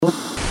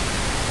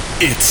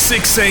It's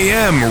 6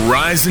 a.m.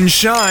 Rise and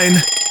shine.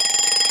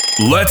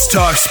 Let's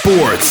talk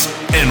sports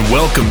and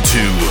welcome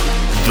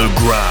to The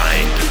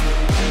Grind.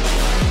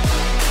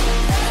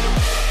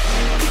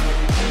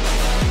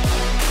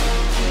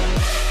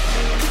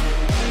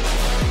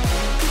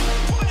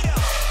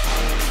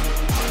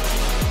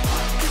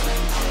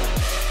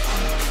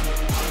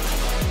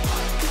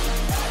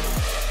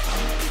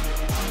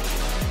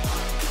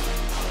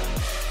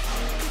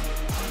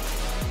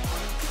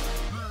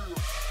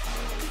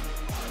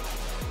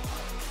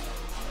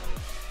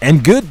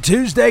 And good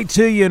Tuesday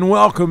to you, and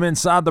welcome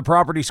inside the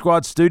Property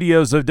Squad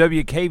studios of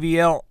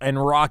WKVL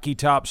and Rocky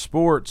Top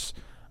Sports.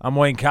 I'm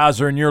Wayne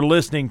Kaiser, and you're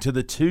listening to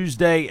the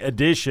Tuesday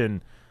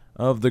edition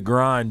of The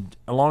Grind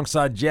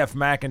alongside Jeff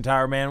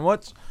McIntyre. Man,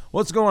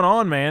 what's going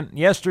on, man?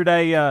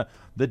 Yesterday,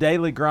 the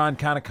Daily Grind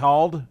kind of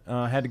called.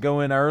 Had to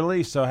go in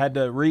early, so had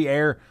to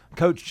re-air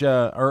Coach,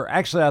 or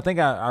actually I think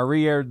I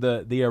re-aired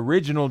the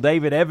original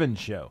David Evans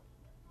show.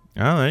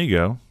 Oh, there you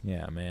go.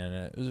 Yeah,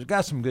 man. We've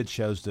got some good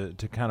shows to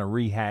kind of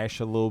rehash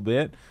a little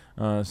bit.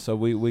 So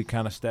we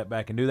kind of step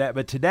back and do that.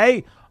 But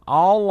today,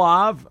 all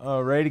live,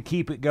 ready to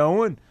keep it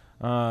going.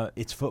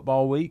 It's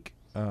football week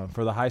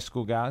for the high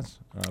school guys.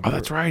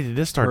 That's right. It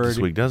does start this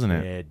week, doesn't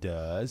it? It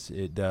does.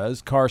 It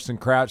does. Carson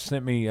Crouch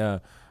sent me a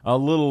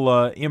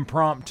little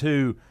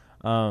impromptu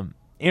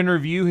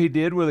interview he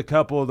did with a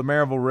couple of the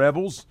Maryville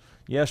Rebels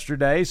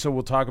yesterday. So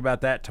we'll talk about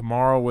that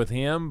tomorrow with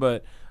him.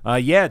 But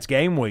yeah, it's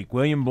game week.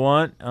 William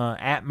Blount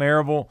at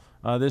Maryville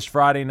this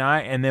Friday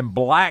night, and then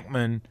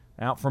Blackman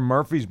out from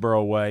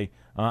Murfreesboro way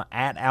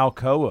at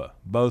Alcoa.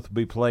 Both will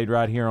be played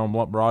right here on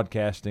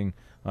Broadcasting.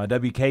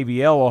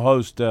 WKVL will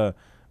host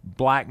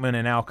Blackman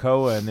and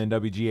Alcoa, and then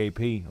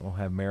WGAP will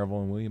have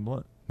Maryville and William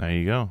Blount. There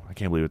you go. I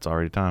can't believe it's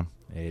already time.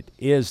 It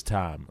is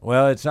time.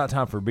 Well, it's not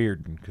time for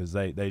Bearden because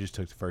they just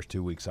took the first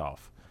 2 weeks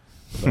off.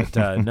 But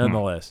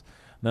nonetheless,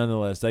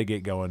 they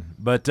get going.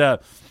 But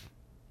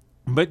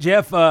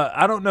Jeff,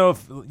 I don't know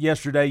if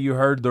yesterday you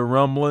heard the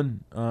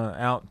rumbling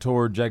out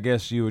towards, I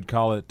guess you would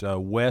call it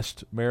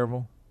West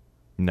Maryville.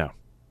 No.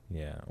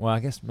 Yeah. Well, I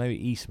guess maybe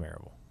East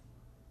Maryville.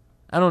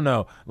 I don't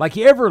know. Like,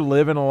 you ever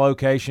live in a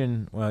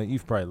location? Well,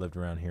 you've probably lived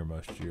around here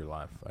most of your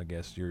life, I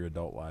guess, your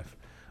adult life.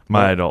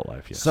 My adult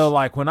life, yes. So,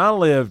 like, when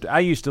I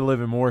used to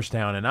live in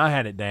Morristown, and I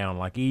had it down,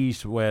 like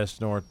east, west,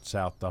 north,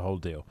 south, the whole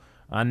deal.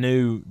 I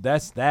knew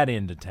that's that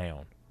end of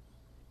town.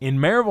 In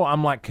Maryville,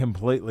 I'm, like,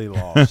 completely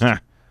lost.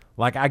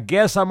 Like, I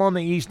guess I'm on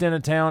the east end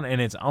of town,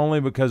 and it's only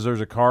because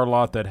there's a car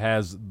lot that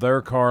has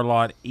their car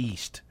lot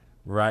east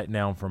right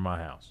down from my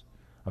house.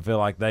 I feel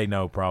like they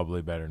know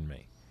probably better than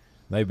me.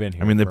 They've been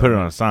here. I mean, they put it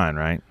on a sign,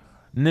 right?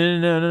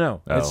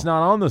 No. Oh. It's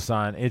not on the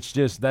sign. It's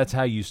just that's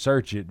how you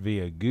search it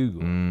via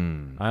Google.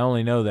 I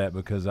only know that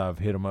because I've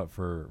hit them up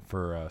for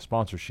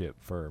sponsorship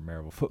for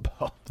Maryville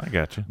football. I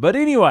got you. But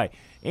anyway,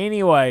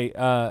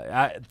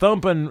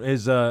 thumping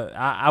is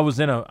I was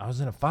in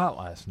a fight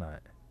last night.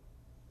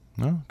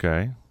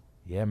 Okay.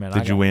 Yeah, man.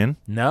 Did you win?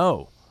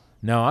 No,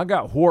 I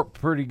got whooped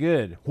pretty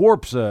good.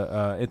 Whoop's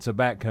it's a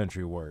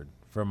backcountry word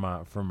from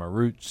my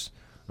roots.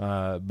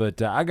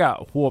 But I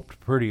got whooped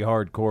pretty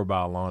hardcore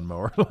by a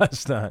lawnmower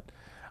last night.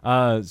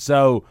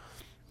 So,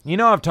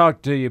 I've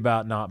talked to you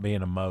about not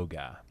being a mow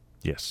guy.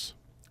 Yes.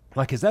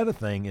 Like, is that a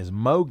thing? Is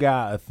mow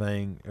guy a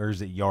thing, or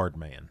is it yard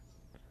man?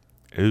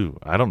 Ooh,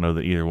 I don't know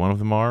that either one of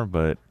them are,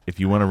 but if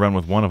you want to run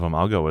with one of them,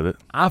 I'll go with it.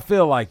 I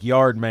feel like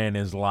yard man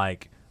is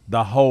like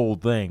the whole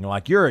thing.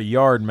 Like, you're a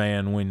yard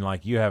man when,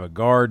 like, you have a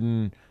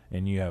garden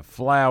and you have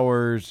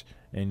flowers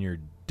and you're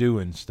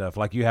doing stuff.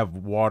 Like, you have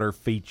water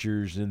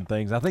features and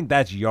things. I think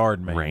that's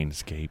yard man.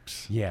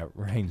 Rainscapes. Yeah,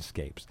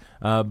 rainscapes.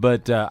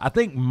 But I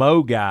think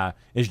mow guy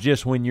is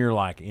just when you're,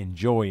 like,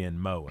 enjoying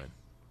mowing.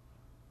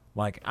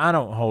 Like, I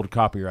don't hold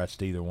copyrights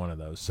to either one of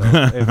those. So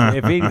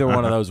if either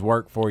one of those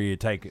work for you,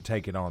 take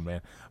it on,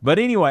 man. But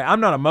anyway,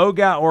 I'm not a mow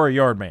guy or a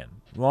yard man.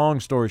 Long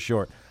story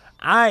short,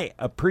 I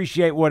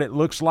appreciate what it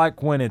looks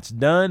like when it's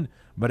done,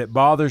 but it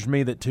bothers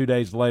me that 2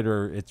 days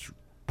later it's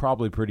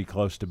probably pretty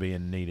close to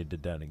being needed to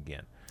done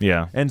again.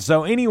 Yeah. And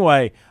so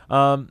anyway,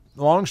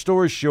 long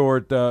story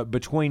short,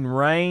 between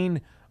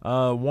rain,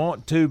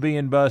 want to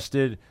being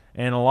busted,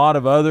 and a lot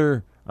of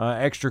other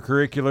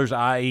extracurriculars,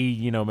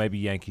 i.e., maybe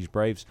Yankees,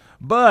 Braves.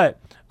 But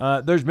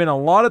there's been a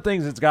lot of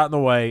things that's got in the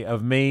way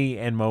of me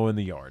and mowing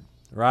the yard,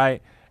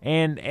 right?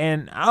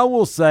 And I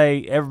will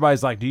say,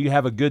 everybody's like, do you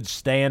have a good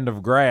stand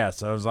of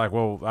grass? I was like,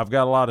 well, I've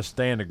got a lot of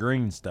stand of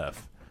green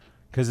stuff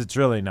because it's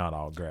really not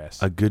all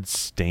grass. A good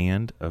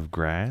stand of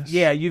grass?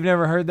 Yeah, you've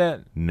never heard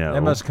that? No.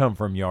 That must come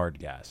from yard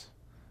guys.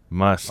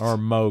 Must. Or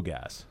mow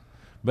guys.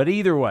 But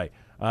either way,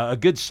 a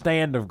good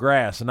stand of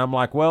grass. And I'm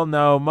like, well,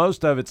 no,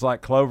 most of it's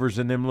like clovers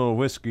and them little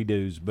whiskey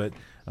doos, but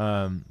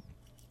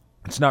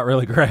it's not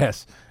really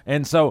grass.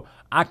 And so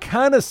I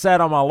kind of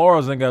sat on my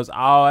laurels and goes,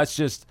 oh, that's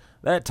just –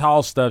 that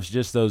tall stuff's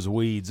just those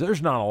weeds.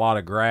 There's not a lot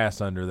of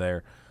grass under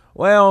there.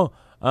 Well,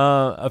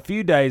 a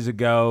few days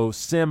ago,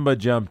 Simba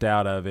jumped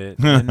out of it,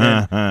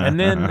 and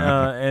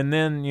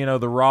then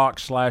the Rock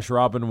 /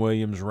 Robin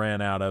Williams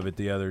ran out of it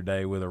the other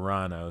day with a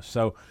rhino.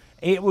 So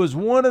it was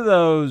one of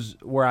those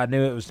where I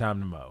knew it was time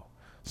to mow.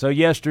 So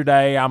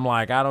yesterday, I'm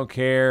like, I don't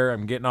care.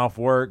 I'm getting off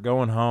work,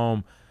 going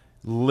home,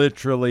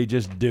 literally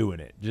just doing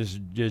it,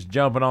 just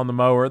jumping on the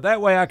mower.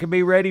 That way, I can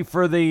be ready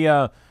for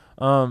the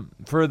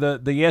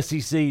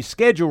SEC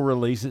schedule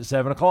release at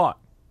 7:00.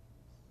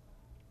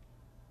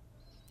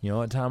 You know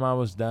what time I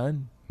was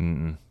done?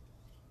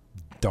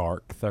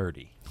 Dark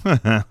 30.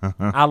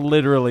 I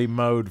literally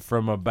mowed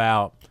from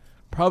about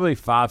probably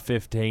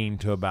 5:15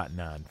 to about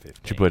 9:15.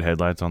 Did you put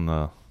headlights on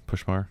the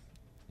push mower?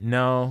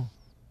 No.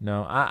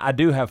 I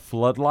do have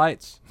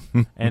floodlights,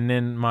 and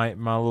then my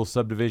little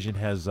subdivision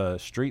has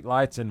street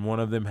lights, and one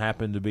of them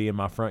happened to be in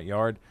my front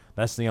yard.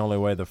 That's the only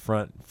way the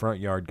front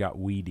yard got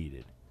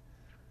weed-eated.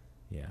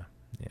 Yeah.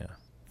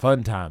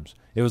 Fun times.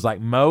 It was like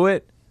mow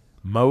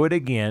it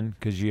again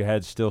because you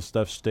had still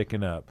stuff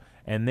sticking up,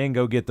 and then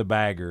go get the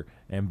bagger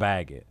and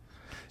bag it.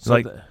 So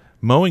like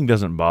mowing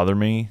doesn't bother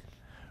me,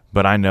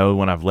 but I know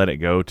when I've let it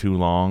go too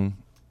long,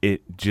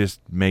 it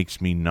just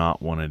makes me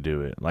not want to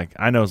do it. Like,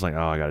 I know it's like,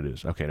 oh, I got to do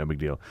this. Okay, no big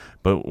deal.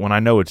 But when I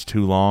know it's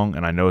too long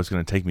and I know it's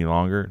going to take me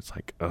longer, it's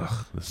like,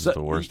 ugh, this is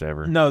the worst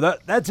ever. No,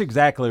 that's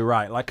exactly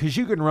right. Like, because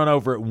you can run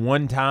over it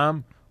one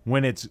time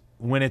when it's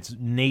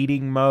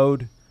needing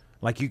mowed.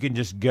 Like, you can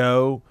just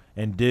go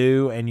and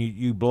do, and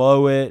you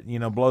blow it,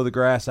 blow the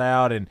grass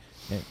out, and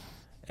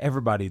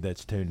everybody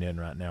that's tuned in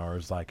right now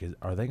is like,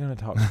 are they going to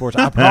talk sports?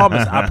 I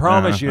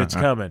promise you it's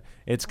coming.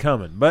 It's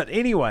coming. But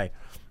anyway,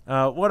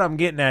 what I'm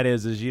getting at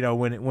is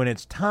when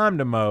it's time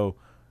to mow,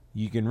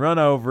 you can run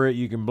over it,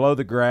 you can blow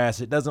the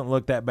grass. It doesn't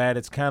look that bad.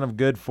 It's kind of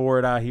good for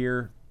it, I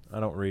hear. I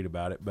don't read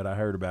about it, but I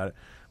heard about it.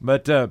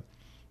 But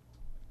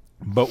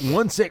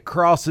once it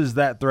crosses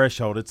that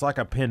threshold, it's like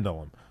a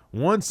pendulum.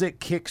 Once it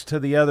kicks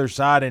to the other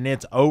side and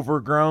it's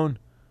overgrown,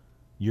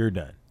 you're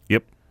done.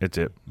 Yep, that's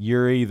it.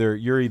 You're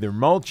either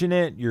mulching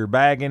it, you're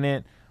bagging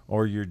it,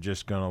 or you're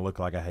just going to look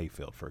like a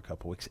hayfield for a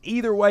couple weeks.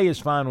 Either way is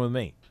fine with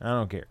me. I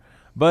don't care.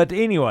 But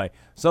anyway,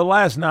 so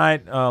last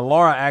night,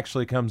 Laura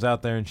actually comes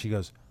out there and she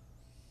goes,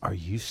 "Are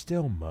you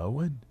still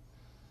mowing?"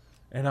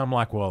 And I'm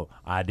like, well,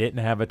 I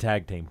didn't have a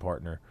tag team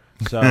partner.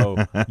 So,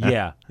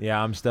 yeah,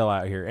 I'm still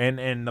out here.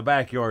 And the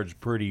backyard's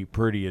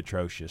pretty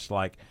atrocious.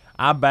 Like,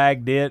 I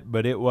bagged it,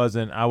 but I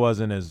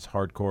wasn't as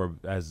hardcore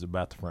as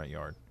about the front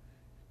yard.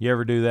 You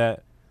ever do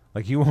that?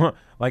 Like, you want,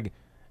 like,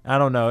 I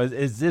don't know.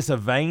 Is this a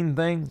vain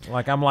thing?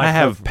 Like, I'm like, I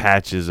have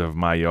patches of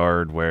my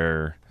yard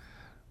where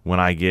when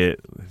I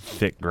get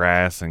thick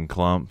grass and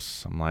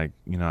clumps, I'm like,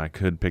 I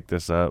could pick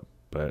this up,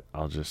 but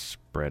I'll just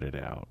spread it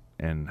out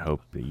and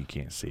hope that you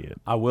can't see it.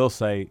 I will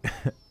say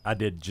I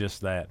did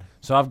just that.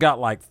 So I've got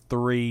like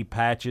 3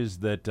 patches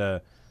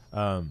that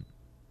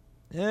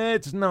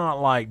it's not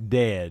like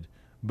dead,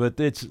 but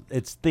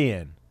it's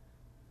thin.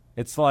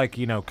 It's like,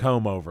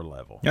 comb over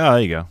level. Oh, there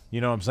you go.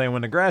 You know what I'm saying?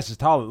 When the grass is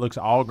tall, it looks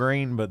all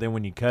green, but then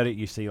when you cut it,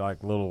 you see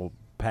like little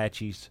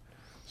patches.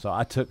 So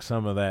I took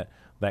some of that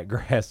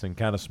grass and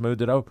kind of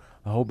smoothed it over.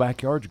 The whole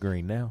backyard's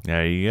green now.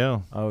 There you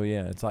go. Oh,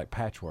 yeah. It's like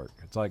patchwork.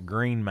 It's like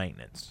green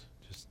maintenance.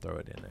 Just throw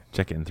it in there.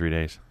 Check it in 3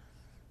 days.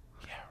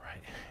 Yeah,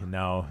 right.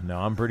 No,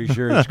 I'm pretty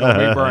sure it's going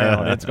to be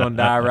brown. It's going to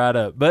die right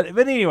up. But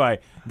anyway,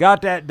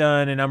 got that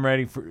done, and I'm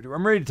ready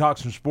to talk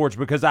some sports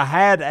because I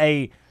had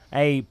a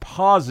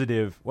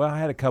positive. Well, I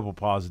had a couple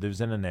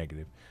positives and a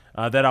negative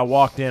that I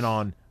walked in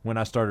on when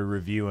I started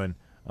reviewing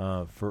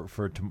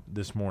for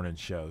this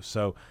morning's show.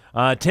 So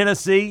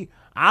Tennessee,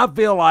 I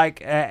feel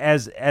like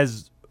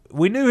as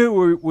we knew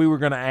who we were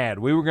going to add.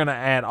 We were going to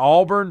add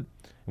Auburn,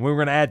 and we were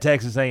going to add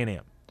Texas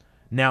A&M.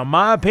 Now,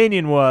 my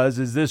opinion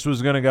is this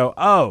was going to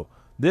go,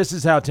 this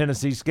is how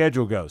Tennessee's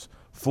schedule goes.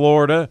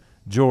 Florida,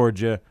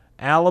 Georgia,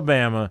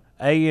 Alabama,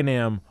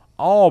 A&M,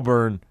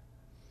 Auburn,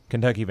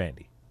 Kentucky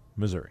Vandy,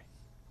 Missouri.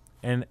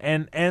 And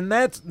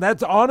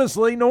that's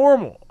honestly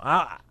normal.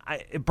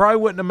 It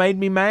probably wouldn't have made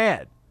me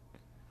mad.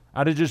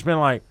 I'd have just been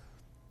like,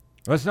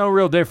 that's no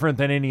real different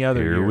than any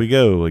other year. Here we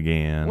go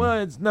again. Well,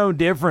 it's no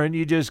different.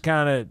 You just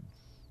kind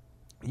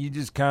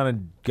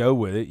of go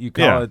with it. You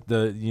call it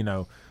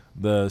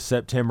the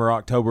September,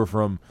 October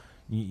from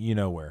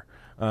where.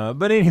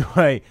 But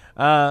anyway,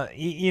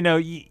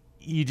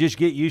 you just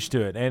get used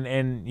to it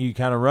and you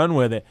kind of run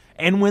with it.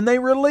 And when they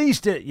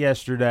released it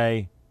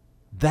yesterday,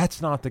 that's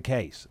not the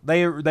case.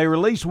 They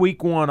released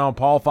week 1 on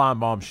Paul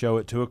Feinbaum's show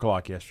at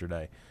 2:00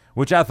 yesterday,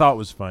 which I thought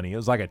was funny. It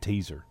was like a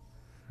teaser.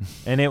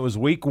 And it was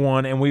week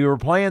 1, and we were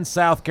playing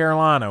South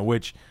Carolina,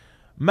 which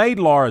made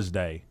Laura's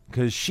day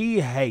because she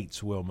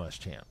hates Will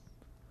Muschamp.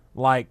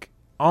 Like,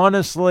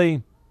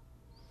 honestly,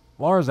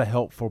 Laura's a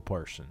helpful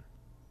person.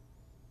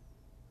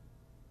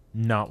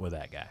 Not with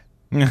that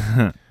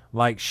guy.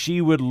 Like, she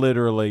would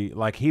literally,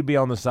 like, he'd be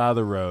on the side of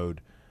the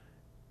road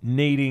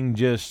needing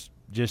just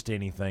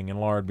anything, and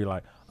Laura'd be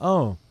like,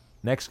 oh,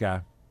 next guy.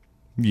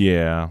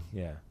 Yeah.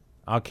 Yeah.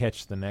 I'll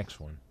catch the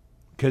next one.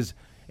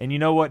 And you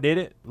know what did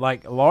it?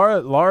 Like,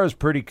 Laura's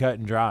pretty cut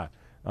and dry.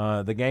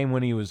 The game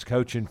when he was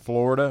coaching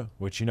Florida,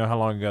 which you know how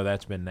long ago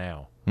that's been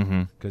now.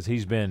 Because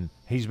he's been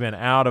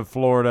out of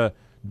Florida,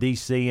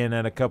 D.C.ing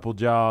at a couple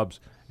jobs,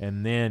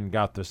 and then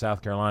got the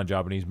South Carolina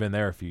job, and he's been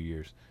there a few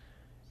years.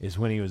 is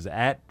when he was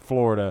at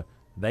Florida.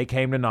 They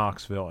came to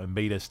Knoxville and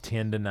beat us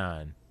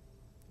 10-9,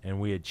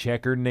 and we had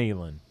checkered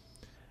Neyland.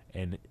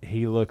 And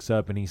he looks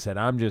up and he said,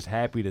 "I'm just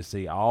happy to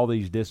see all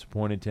these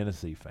disappointed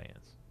Tennessee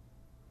fans."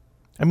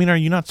 I mean, are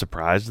you not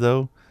surprised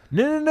though?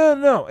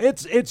 No.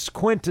 It's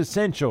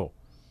quintessential,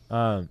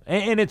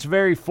 and it's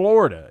very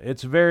Florida.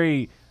 It's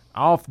very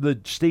off the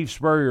Steve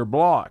Spurrier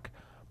block.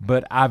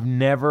 But I've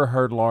never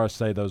heard Laura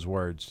say those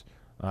words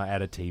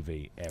at a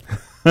TV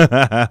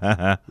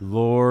ever.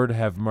 Lord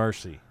have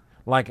mercy.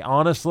 Like,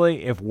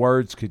 honestly, if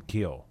words could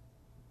kill,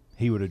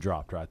 he would have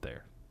dropped right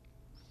there.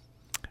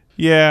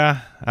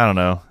 Yeah, I don't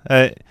know.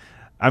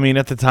 I mean,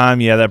 at the time,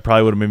 yeah, that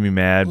probably would have made me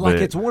mad. Like,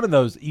 but it's one of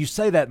those, you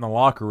say that in the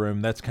locker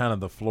room, that's kind of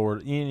the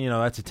Florida,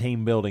 that's a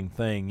team-building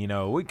thing.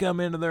 We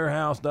come into their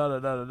house,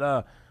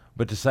 da-da-da-da-da.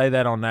 But to say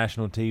that on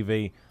national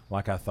TV,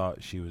 like I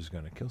thought she was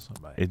going to kill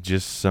somebody. It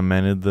just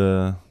cemented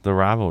the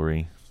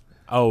rivalry.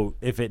 Oh,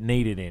 if it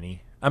needed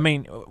any. I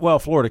mean, well,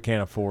 Florida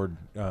can't afford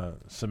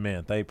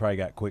cement. They probably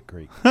got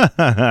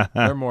Quikrete.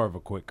 They're more of a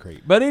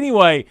Quikrete. But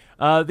anyway,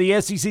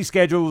 the SEC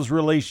schedule was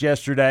released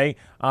yesterday.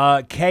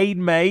 Cade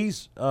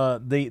Mays,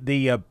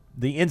 the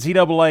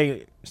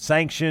NCAA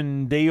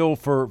sanction deal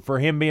for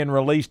him being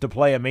released to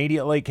play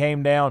immediately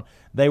came down.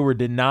 They were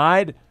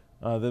denied.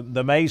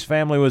 The Mays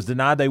family was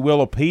denied. They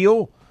will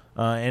appeal,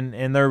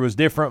 and there was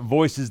different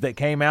voices that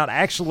came out.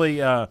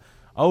 Actually,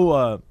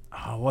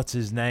 what's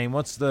his name?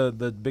 What's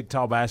the big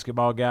tall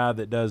basketball guy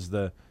that does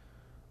the?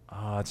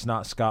 It's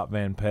not Scott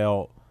Van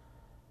Pelt.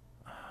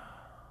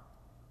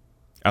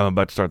 I'm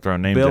about to start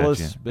throwing names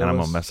Billis, at you, and I'm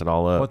gonna mess it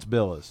all up. What's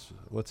Billis?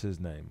 What's his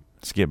name?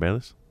 Skip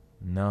Bayless?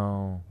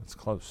 No, it's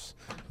close.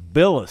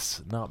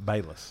 Billis, not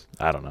Bayless.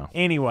 I don't know.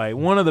 Anyway,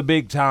 one of the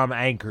big-time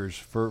anchors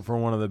for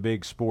one of the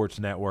big sports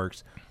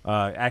networks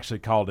actually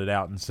called it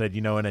out and said,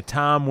 in a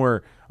time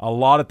where a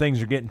lot of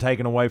things are getting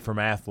taken away from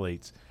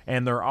athletes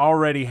and they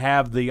already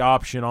have the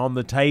option on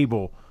the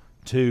table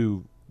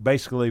to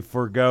basically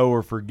forgo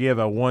or forgive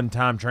a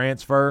one-time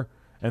transfer,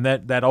 and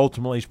that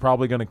ultimately is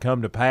probably going to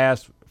come to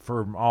pass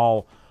from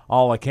all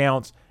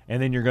accounts,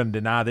 and then you're going to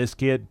deny this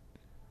kid.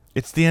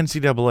 It's the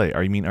NCAA.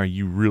 Are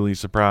you really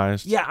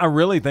surprised? Yeah, I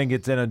really think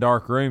it's in a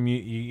dark room.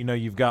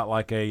 You've got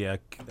like a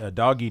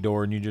doggy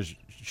door, and you just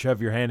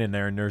shove your hand in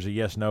there, and there's a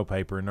yes/no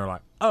paper, and they're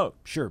like, "Oh,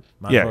 sure,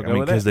 might as well go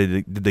with because that."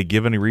 did they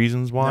give any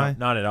reasons why? No,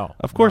 not at all.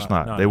 Of course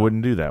not. They at all.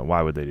 wouldn't do that.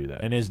 Why would they do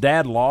that? And his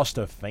dad lost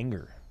a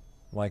finger.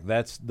 Like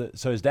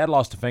so his dad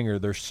lost a finger.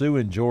 They're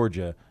suing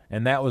Georgia,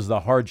 and that was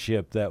the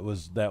hardship that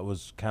was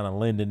kind of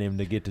lending him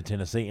to get to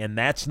Tennessee, and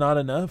that's not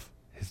enough.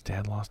 His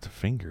dad lost a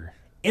finger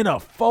In a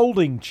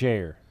folding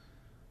chair.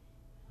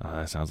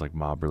 That sounds like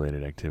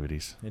mob-related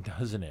activities. It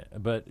doesn't it?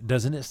 But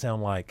doesn't it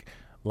sound like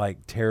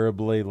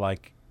terribly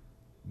like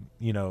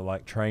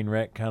train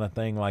wreck kind of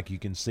thing? Like you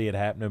can see it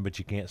happening, but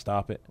you can't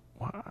stop it.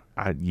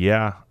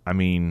 Yeah. I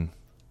mean,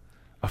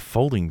 a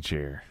folding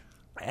chair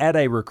At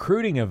a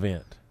recruiting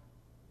event.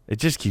 It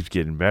just keeps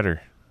getting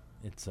better.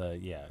 It's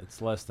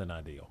it's less than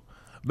ideal.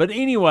 But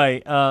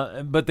anyway,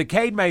 but the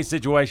Cade Mays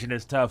situation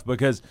is tough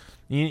because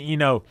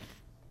it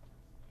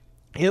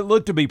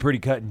looked to be pretty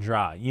cut and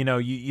dry.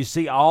 You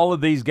see all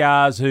of these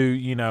guys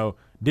who,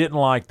 didn't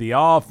like the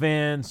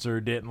offense or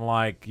didn't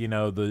like,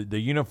 the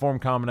uniform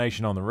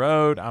combination on the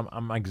road.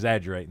 I'm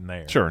exaggerating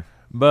there. Sure.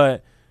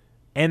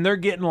 And they're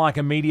getting like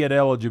immediate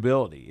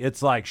eligibility.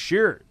 It's like,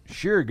 sure,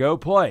 go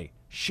play.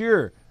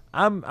 Sure,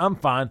 I'm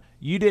fine.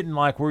 You didn't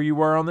like where you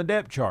were on the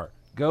depth chart.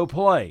 Go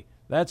play.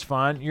 That's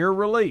fine. You're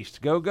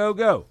released.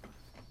 Go.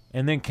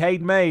 And then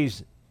Cade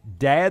Mays,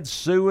 dad's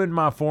suing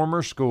my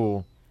former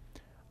school.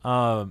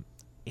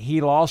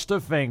 He lost a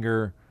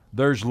finger.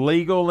 There's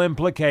legal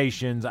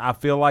implications. I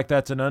feel like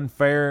that's an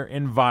unfair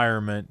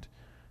environment.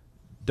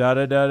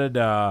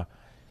 Da-da-da-da-da.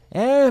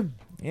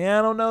 Yeah,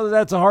 I don't know that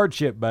that's a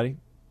hardship, buddy.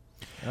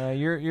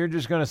 You're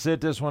just going to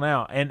sit this one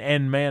out.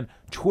 And man,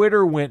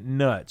 Twitter went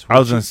nuts. I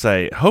was going to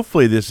say,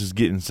 hopefully this is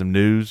getting some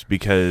news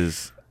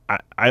because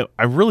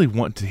I really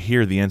want to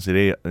hear the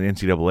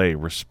NCAA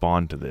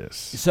respond to this.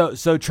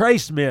 So Trey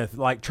Smith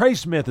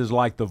is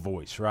like the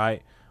voice,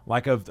 right?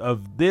 Like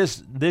of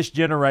this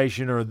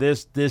generation or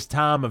this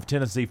time of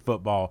Tennessee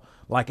football,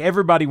 like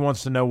everybody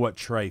wants to know what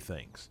Trey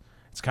thinks.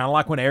 It's kind of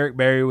like when Eric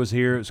Berry was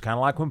here. It was kind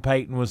of like when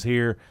Peyton was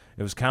here.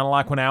 It was kind of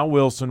like when Al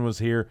Wilson was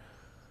here.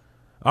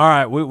 All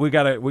right, we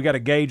gotta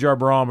gauge our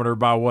barometer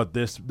by what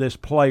this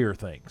player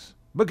thinks,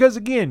 because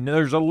again,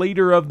 there's a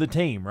leader of the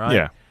team, right?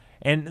 Yeah.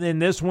 And then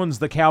this one's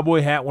the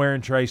cowboy hat wearing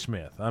Trey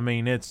Smith. I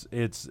mean, it's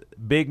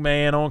big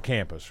man on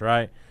campus,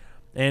 right?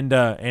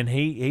 And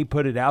he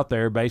put it out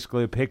there,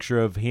 basically a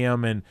picture of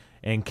him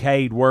and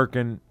Cade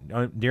working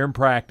during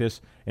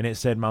practice, and it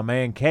said, "My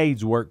man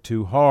Cade's worked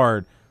too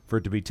hard for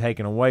it to be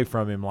taken away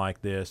from him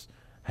like this."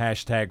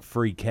 #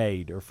 free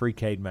Cade or free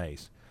Cade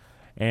Mays.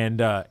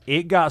 And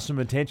it got some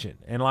attention.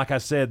 And like I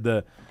said,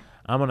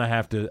 I'm going to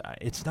have to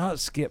 – it's not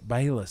Skip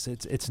Bayless.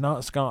 It's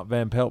not Scott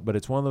Van Pelt, but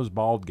it's one of those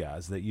bald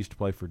guys that used to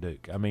play for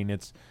Duke. I mean,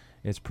 it's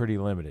pretty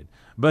limited.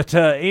 But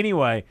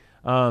anyway,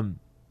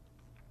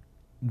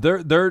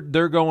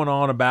 they're going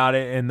on about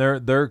it, and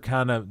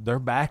they're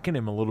backing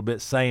him a little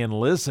bit, saying,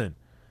 "Listen,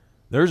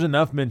 there's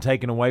enough been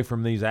taken away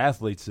from these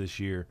athletes this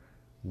year.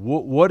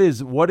 What is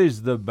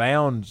the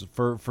bounds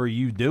for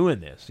you doing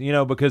this? You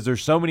know, because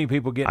there's so many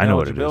people getting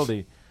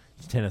eligibility.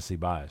 It's Tennessee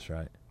bias,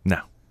 right?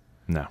 No.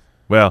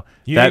 Well,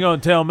 you ain't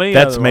gonna tell me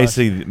that's otherwise.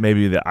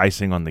 maybe the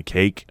icing on the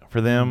cake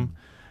for them.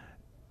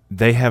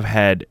 They have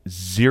had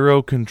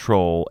zero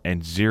control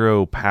and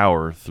zero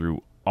power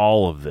through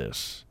all of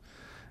this.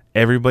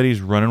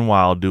 Everybody's running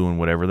wild, doing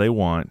whatever they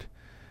want.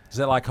 Is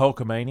that like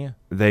Hulkamania?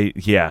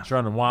 It's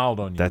running wild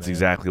on you. That's man.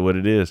 exactly what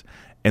it is.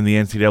 And the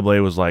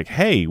NCAA was like,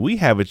 "Hey, we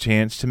have a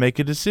chance to make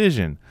a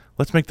decision.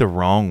 Let's make the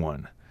wrong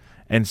one."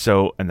 And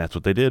that's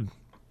what they did.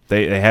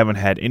 They haven't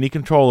had any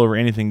control over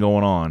anything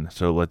going on,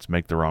 so let's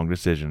make the wrong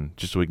decision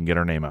just so we can get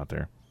our name out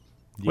there.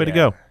 Way to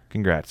go.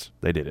 Congrats.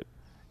 They did it.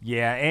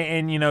 Yeah,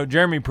 and you know,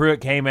 Jeremy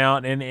Pruitt came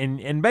out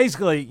and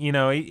basically, you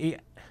know,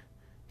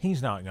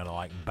 he's not going to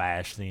like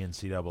bash the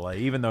NCAA,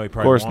 even though he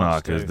probably wants to. Of course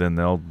not, because then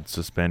they'll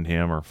suspend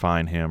him or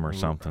fine him or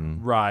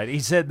something. Right. He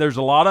said there's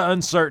a lot of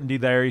uncertainty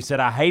there. He said,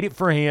 I hate it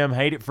for him,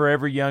 hate it for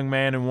every young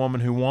man and woman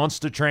who wants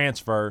to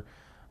transfer.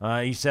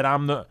 He said,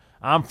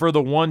 I'm for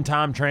the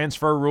one-time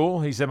transfer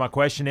rule. He said, my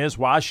question is,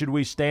 why should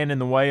we stand in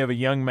the way of a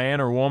young man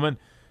or woman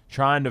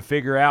trying to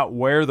figure out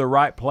where the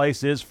right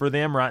place is for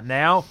them right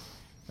now?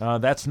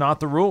 That's not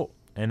the rule,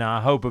 and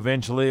I hope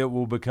eventually it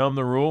will become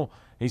the rule.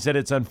 He said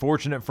it's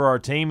unfortunate for our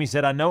team. He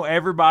said, I know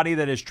everybody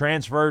that is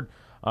transferred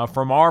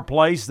from our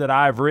place that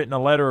I have written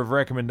a letter of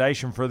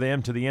recommendation for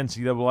them to the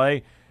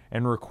NCAA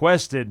and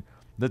requested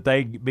that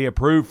they be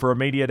approved for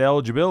immediate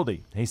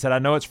eligibility. He said, I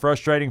know it's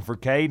frustrating for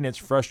Cade and it's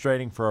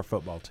frustrating for our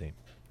football team.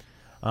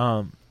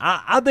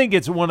 I think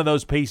it's one of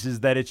those pieces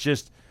that it's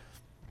just,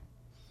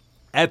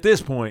 at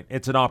this point,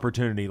 it's an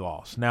opportunity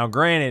loss. Now,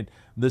 granted,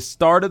 the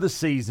start of the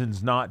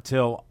season's not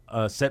till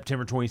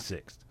September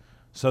 26th.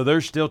 So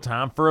there's still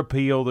time for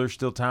appeal. There's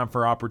still time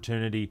for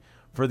opportunity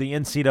for the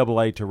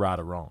NCAA to right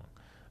a wrong.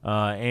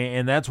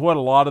 And that's what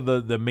a lot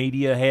of the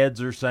media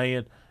heads are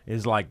saying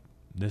is like,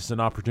 this is an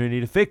opportunity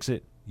to fix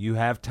it. You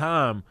have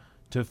time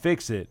to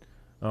fix it,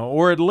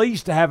 or at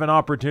least to have an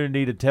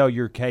opportunity to tell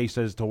your case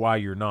as to why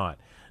you're not.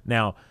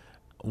 Now,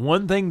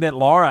 one thing that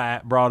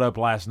Laura brought up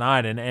last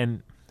night,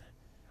 and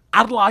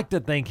I'd like to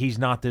think he's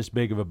not this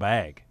big of a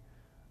bag,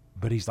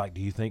 but he's like,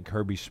 do you think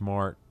Kirby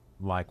Smart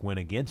went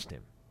against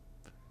him?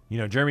 You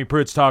know, Jeremy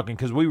Pruitt's talking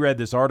because we read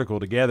this article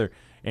together,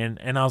 and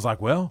I was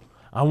like, well,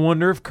 I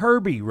wonder if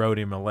Kirby wrote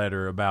him a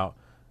letter about,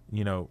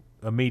 you know,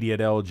 immediate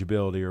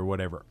eligibility or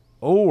whatever.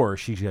 Or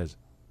she says,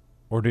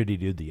 or did he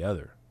do the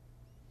other?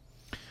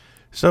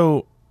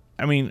 So,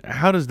 I mean,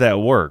 how does that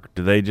work?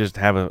 Do they just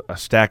have a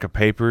stack of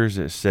papers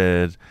that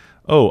says,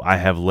 oh, I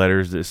have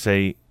letters that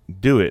say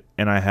do it,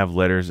 and I have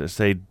letters that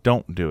say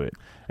don't do it?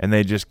 And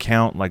they just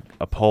count like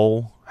a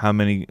poll, how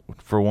many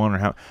for one or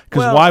how?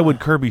 Because why would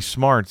Kirby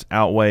Smart's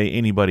outweigh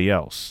anybody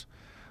else?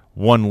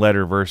 One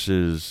letter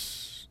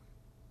versus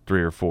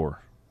 3 or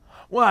 4.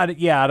 Well, I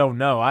don't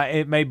know.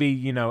 It may be,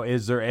 you know,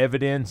 is there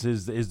evidence?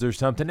 Is there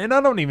something? And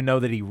I don't even know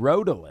that he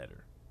wrote a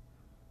letter.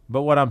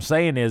 But what I'm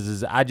saying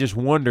is I just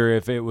wonder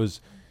if it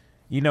was,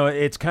 you know,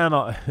 it's kind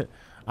of,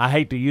 I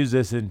hate to use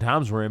this in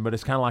times we're in, but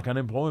it's kind of like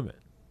unemployment.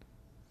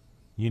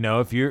 You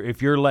know, if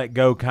you're let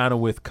go kind of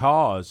with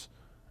cause,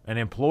 an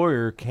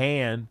employer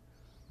can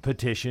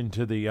petition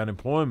to the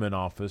unemployment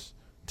office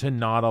to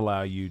not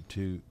allow you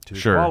to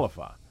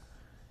qualify.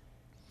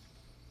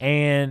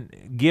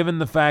 And given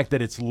the fact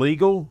that it's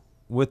legal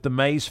with the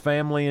Mays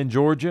family in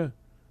Georgia,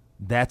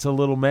 that's a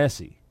little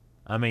messy.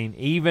 I mean,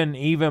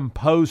 even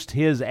post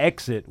his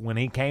exit when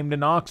he came to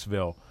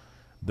Knoxville,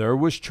 there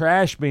was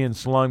trash being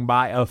slung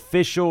by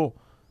official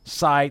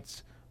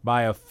sites,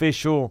 by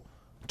official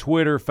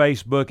Twitter,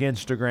 Facebook,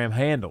 Instagram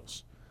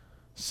handles.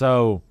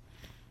 So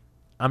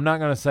I'm not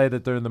going to say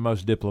that they're the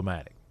most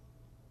diplomatic.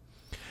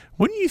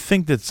 Wouldn't you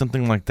think that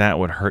something like that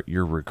would hurt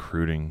your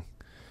recruiting?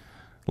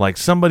 Like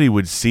somebody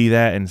would see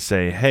that and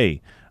say,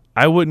 hey,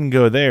 I wouldn't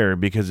go there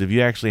because if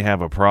you actually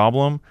have a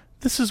problem,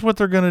 this is what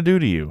they're going to do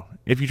to you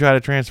if you try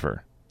to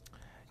transfer.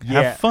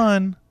 Have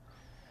fun.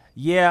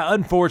 Yeah,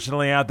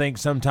 unfortunately, I think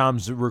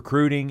sometimes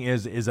recruiting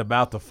is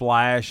about the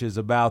flash, is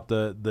about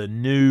the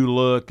new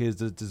look,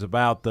 is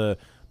about the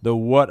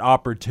what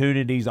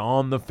opportunities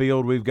on the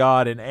field we've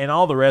got, and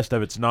all the rest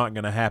of it's not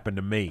going to happen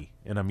to me.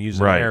 And I'm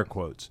using air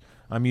quotes.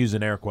 I'm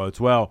using air quotes.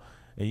 Well,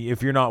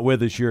 if you're not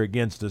with us, you're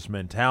against us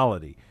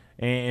mentality.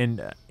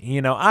 And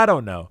you know, I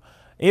don't know.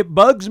 It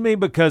bugs me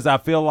because I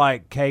feel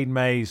like Cade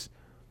Mays,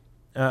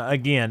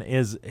 again,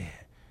 is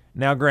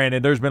now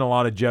granted, there's been a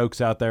lot of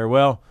jokes out there.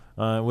 Well,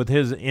 with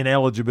his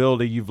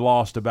ineligibility, you've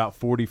lost about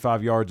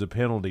 45 yards of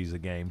penalties a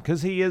game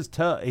because he is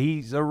tough.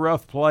 He's a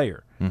rough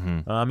player.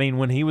 Mm-hmm. I mean,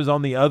 when he was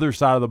on the other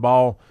side of the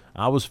ball,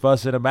 I was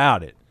fussing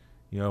about it.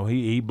 You know,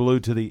 he blew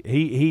to the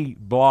he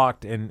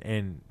blocked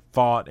and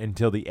fought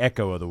until the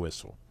echo of the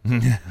whistle.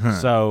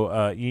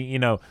 So you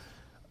know,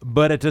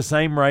 but at the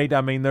same rate,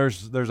 I mean,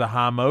 there's a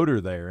high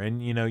motor there,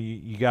 and you know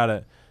you got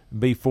to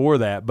be for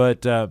that.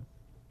 But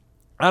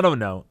I don't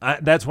know.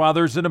 That's why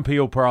there's an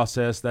appeal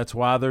process. That's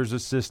why there's a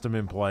system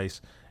in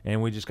place,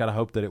 and we just got to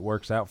hope that it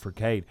works out for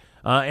Cade.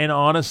 And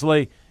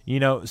honestly,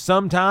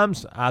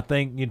 sometimes I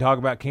think you talk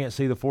about can't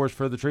see the forest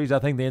for the trees. I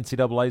think the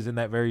NCAA's in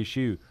that very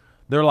shoe.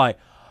 They're like,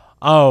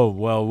 oh,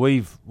 well,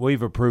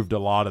 we've approved a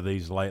lot of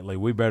these lately.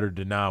 We better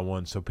deny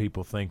one so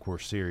people think we're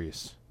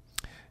serious.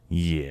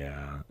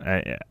 Yeah,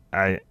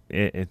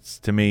 it's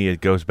to me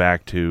it goes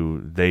back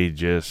to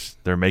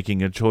they're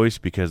making a choice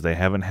because they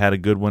haven't had a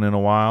good one in a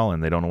while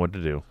and they don't know what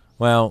to do.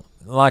 Well,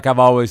 like I've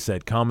always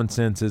said, common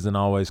sense isn't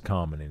always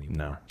common anymore.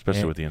 No,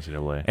 especially with the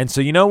NCAA. And so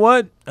you know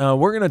what?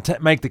 We're going to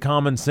make the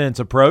common sense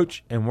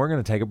approach, and we're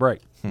going to take a break.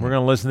 We're going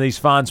to listen to these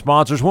fine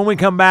sponsors. When we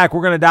come back,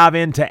 we're going to dive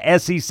into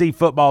SEC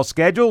football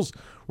schedules.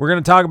 We're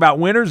going to talk about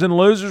winners and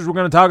losers. We're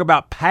going to talk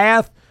about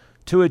path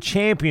to a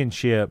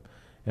championship.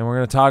 And we're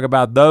going to talk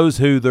about those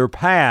who their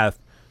path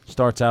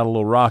starts out a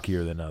little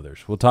rockier than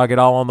others. We'll talk it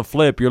all on the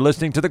flip. You're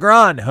listening to The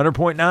Grind,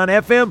 100.9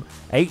 FM,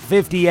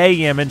 850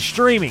 AM, and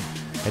streaming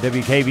at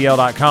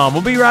WKVL.com.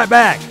 We'll be right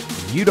back.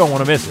 You don't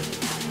want to miss it.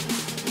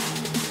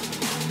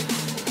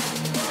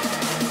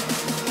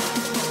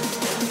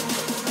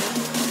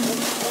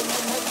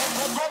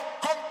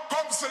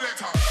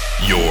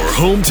 Your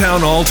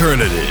hometown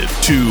alternative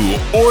to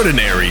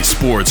Ordinary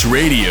Sports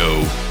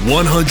Radio,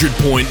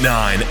 100.9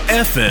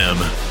 FM,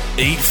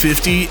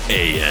 850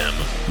 AM.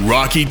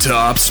 Rocky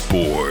Top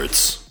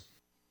Sports.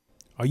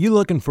 Are you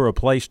looking for a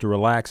place to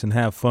relax and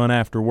have fun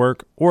after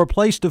work, or a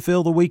place to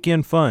fill the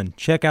weekend fun?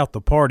 Check out the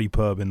Party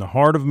Pub in the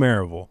heart of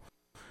Maryville.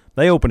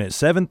 They open at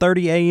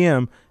 7:30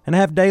 a.m. and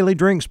have daily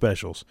drink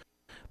specials.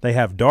 They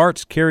have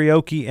darts,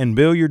 karaoke, and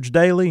billiards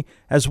daily,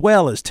 as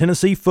well as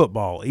Tennessee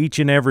football each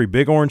and every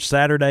Big Orange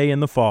Saturday in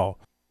the fall.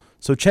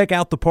 So check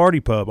out the Party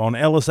Pub on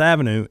Ellis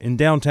Avenue in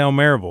downtown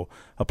Maryville,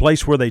 a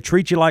place where they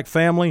treat you like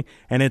family,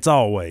 and it's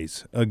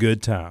always a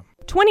good time.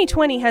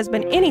 2020 has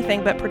been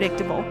anything but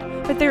predictable,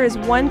 but there is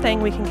one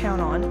thing we can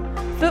count on.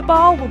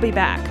 Football will be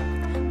back.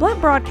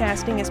 Blount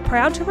Broadcasting is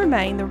proud to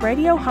remain the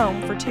radio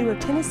home for two of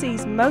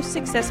Tennessee's most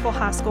successful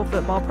high school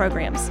football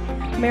programs,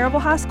 Maryville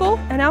High School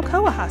and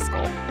Alcoa High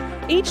School.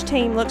 Each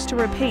team looks to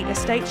repeat as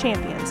state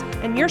champions,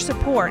 and your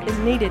support is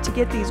needed to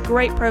get these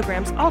great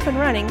programs off and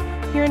running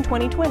here in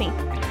 2020.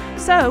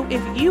 So,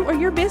 if you or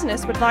your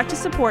business would like to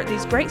support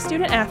these great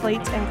student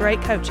athletes and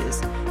great coaches,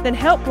 then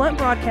help Blount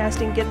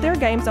Broadcasting get their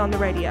games on the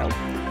radio.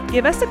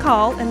 Give us a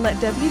call and let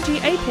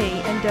WGAP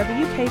and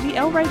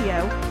WKVL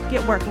Radio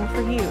get working for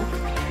you.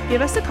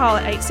 Give us a call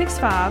at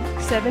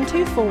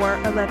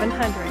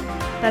 865-724-1100.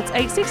 That's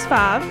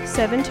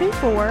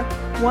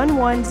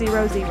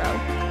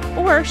 865-724-1100.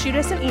 Or shoot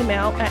us an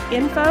email at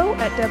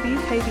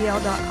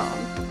info@wkvl.com.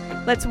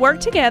 Let's work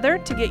together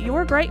to get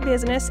your great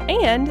business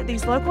and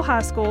these local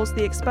high schools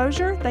the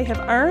exposure they have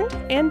earned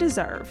and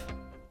deserve.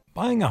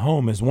 Buying a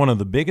home is one of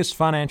the biggest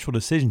financial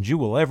decisions you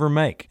will ever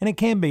make, and it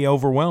can be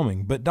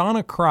overwhelming, but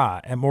Donna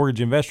Cry at Mortgage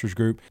Investors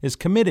Group is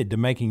committed to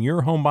making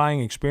your home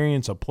buying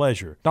experience a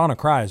pleasure. Donna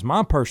Cry is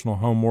my personal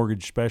home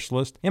mortgage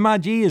specialist.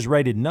 MIG is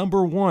rated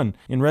 #1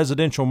 in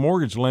residential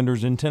mortgage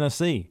lenders in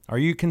Tennessee. Are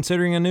you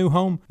considering a new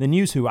home? Then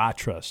use who I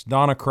trust,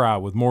 Donna Cry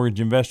with Mortgage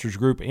Investors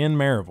Group in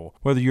Maryville.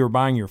 Whether you're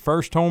buying your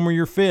first home or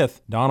your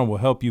fifth, Donna will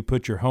help you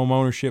put your home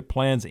ownership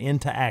plans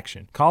into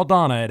action. Call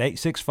Donna at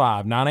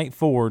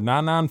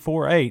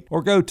 865-984-9948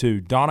 or go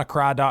to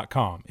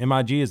donnacry.com.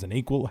 MIG is an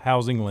equal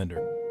housing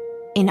lender.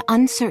 In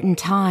uncertain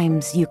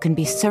times, you can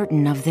be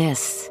certain of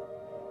this.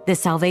 The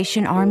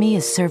Salvation Army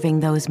is serving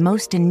those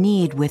most in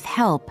need with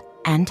help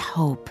and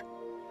hope.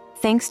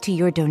 Thanks to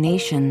your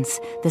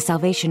donations, the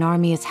Salvation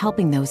Army is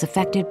helping those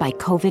affected by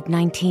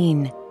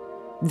COVID-19.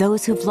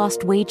 Those who've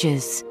lost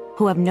wages,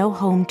 who have no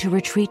home to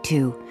retreat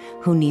to,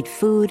 who need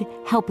food,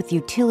 help with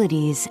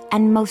utilities,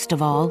 and most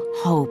of all,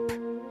 hope.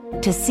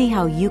 To see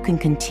how you can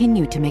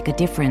continue to make a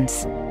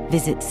difference,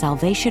 visit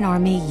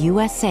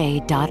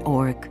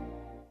SalvationArmyUSA.org.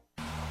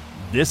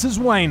 This is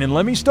Wayne, and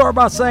let me start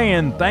by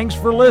saying thanks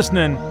for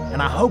listening, and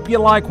I hope you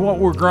like what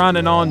we're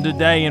grinding on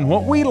today and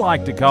what we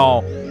like to call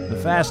the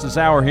fastest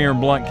hour here in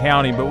Blount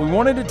County. But we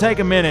wanted to take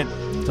a minute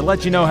to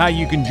let you know how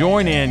you can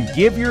join in,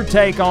 give your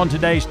take on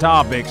today's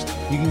topics.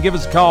 You can give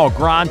us a call,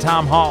 Grind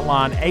Time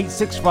Hotline,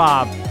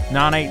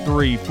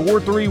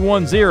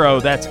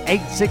 865-983-4310. That's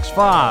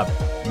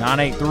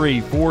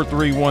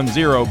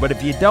 865-983-4310. But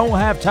if you don't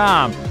have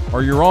time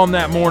or you're on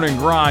that morning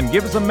grind,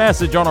 give us a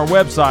message on our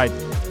website,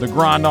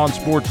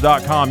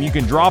 thegrindonsports.com. You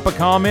can drop a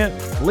comment,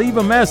 leave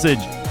a message,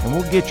 and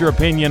we'll get your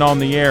opinion on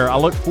the air. I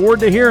look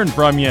forward to hearing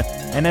from you.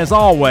 And as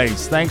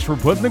always, thanks for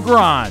putting the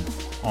grind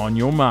on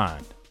your mind.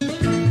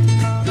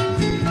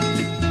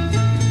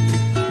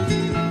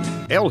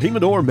 El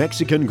Jimador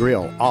Mexican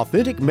Grill,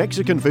 authentic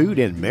Mexican food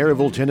in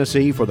Maryville,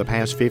 Tennessee for the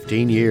past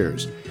 15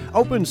 years.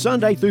 Open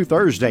Sunday through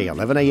Thursday,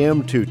 11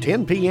 a.m. to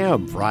 10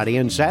 p.m., Friday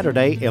and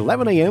Saturday,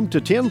 11 a.m. to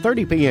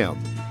 10:30 p.m.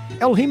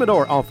 El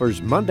Jimador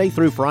offers Monday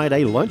through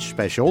Friday lunch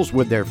specials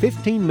with their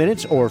 15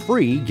 minutes or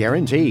free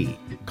guarantee.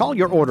 Call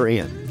your order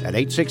in at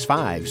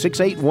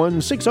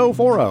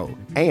 865-681-6040,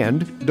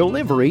 and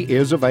delivery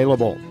is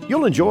available.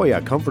 You'll enjoy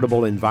a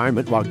comfortable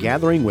environment while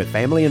gathering with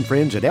family and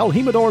friends at El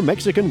Jimador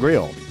Mexican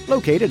Grill,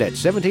 located at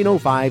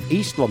 1705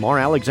 East Lamar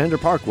Alexander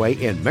Parkway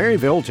in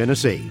Maryville,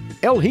 Tennessee.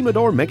 El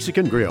Jimador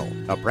Mexican Grill,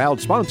 a proud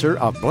sponsor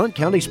of Blount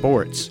County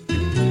Sports.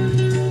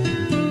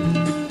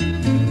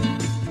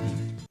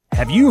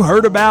 Have you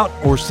heard about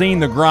or seen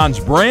the Grind's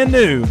brand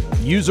new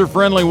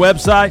user-friendly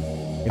website?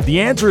 If the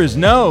answer is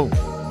no,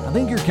 I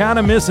think you're kind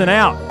of missing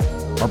out.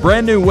 Our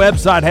brand new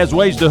website has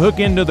ways to hook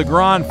into the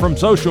Grind from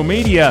social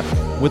media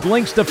with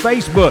links to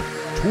Facebook,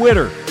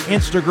 Twitter,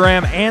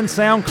 Instagram, and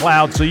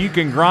SoundCloud, so you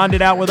can grind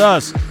it out with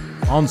us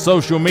on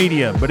social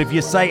media. But if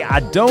you say, I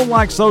don't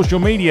like social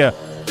media,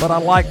 but I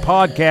like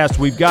podcasts,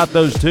 we've got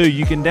those too.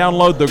 You can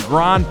download the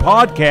Grind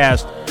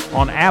podcast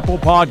on Apple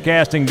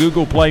Podcast and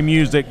Google Play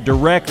Music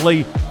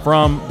directly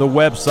from the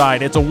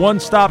website. It's a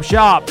one-stop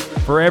shop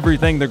for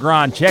everything The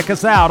Grind. Check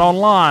us out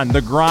online,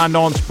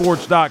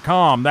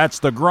 thegrindonsports.com. That's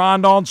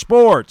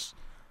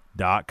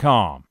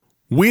thegrindonsports.com.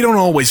 We don't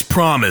always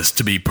promise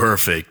to be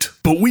perfect,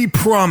 but we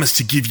promise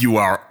to give you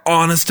our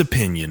honest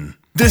opinion.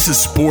 This is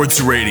sports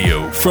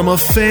radio from a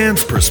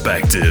fan's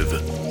perspective.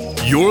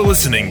 You're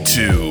listening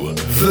to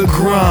The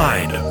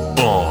Grind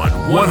on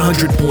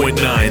 100.9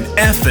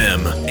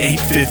 FM,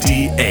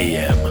 850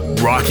 AM,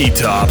 Rocky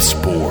Top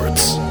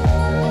Sports.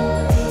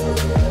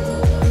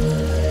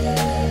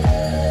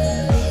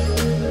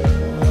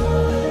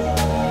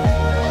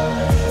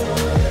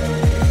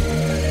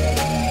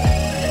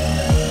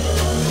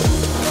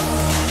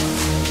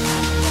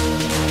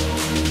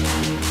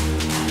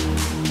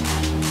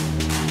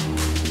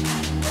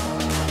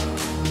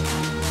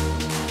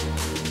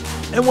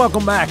 And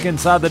welcome back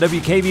inside the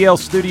WKVL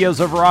studios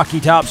of Rocky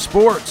Top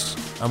Sports.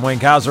 I'm Wayne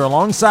Kaiser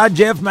alongside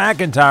Jeff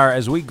McIntyre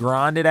as we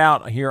grind it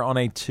out here on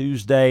a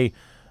Tuesday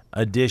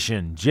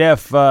edition.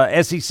 Jeff,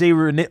 SEC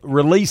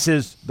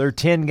releases their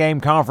 10-game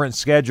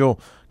conference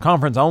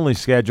only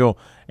schedule,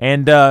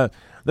 and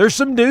there's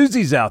some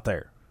doozies out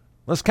there.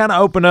 Let's kind of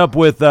open up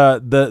with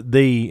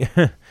the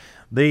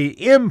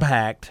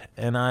impact,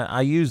 and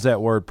I use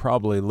that word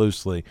probably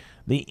loosely,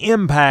 the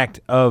impact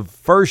of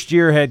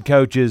first-year head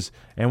coaches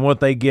and what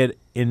they get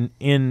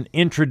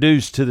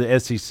introduced to the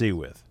SEC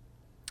with.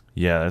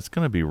 Yeah, that's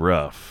going to be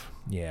rough.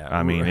 Yeah.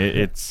 I mean,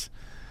 it's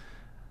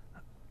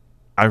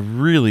 – I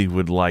really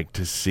would like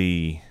to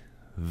see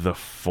the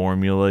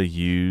formula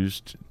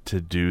used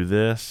to do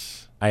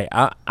this.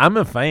 I'm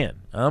a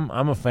fan. I'm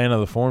a fan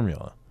of the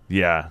formula.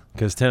 Yeah.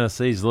 Because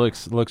Tennessee's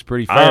looks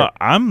pretty fair.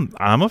 I'm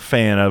a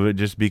fan of it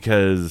just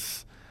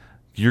because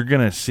you're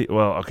going to see –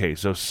 well, okay,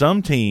 so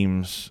some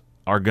teams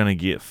are going to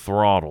get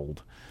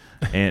throttled.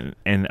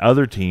 and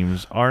other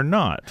teams are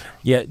not.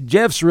 Yeah,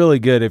 Jeff's really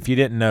good. If you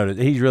didn't notice,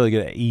 he's really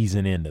good at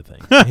easing into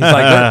things. He's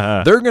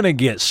like, they're going to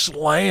get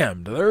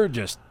slammed. They're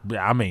just,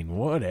 I mean,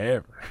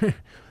 whatever.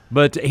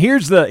 But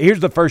here's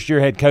the first year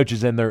head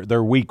coaches and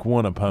their week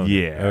one opponent.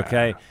 Yeah.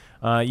 Okay.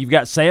 You've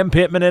got Sam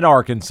Pittman at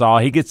Arkansas.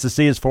 He gets to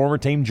see his former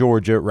team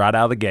Georgia right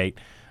out of the gate.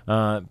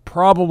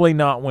 Probably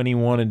not when he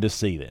wanted to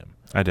see them.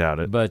 I doubt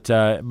it. But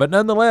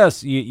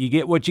nonetheless, you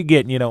get what you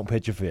get and you don't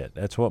pitch a fit.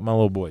 That's what my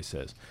little boy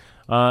says.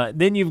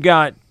 Then you've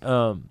got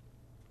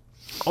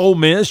Ole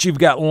Miss. You've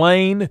got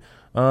Lane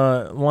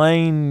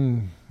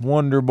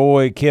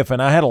Wonderboy Kiffin.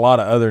 I had a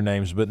lot of other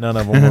names, but none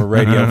of them were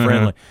radio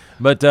friendly.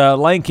 But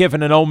Lane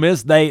Kiffin and Ole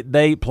Miss,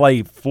 they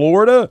play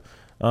Florida.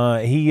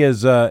 He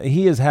has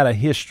had a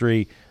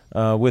history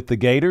with the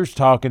Gators,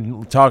 talking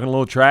a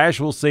little trash.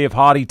 We'll see if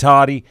Hotty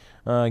Toddy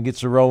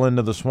gets to roll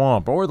into the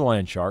swamp or the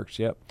Land Sharks.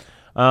 Yep.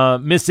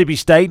 Mississippi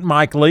State,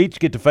 Mike Leach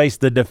get to face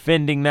the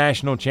defending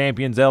national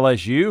champions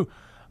LSU.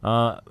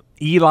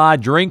 Eli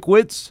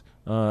Drinkwitz,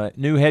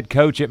 new head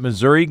coach at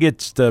Missouri,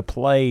 gets to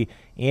play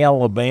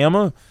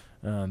Alabama.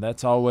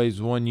 That's always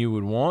one you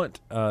would want.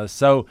 I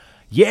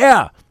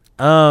don't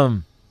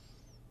know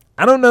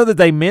that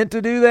they meant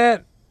to do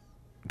that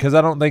because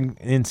I don't think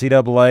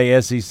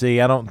NCAA, SEC,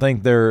 I don't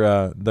think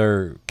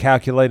they're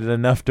calculated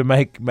enough to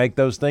make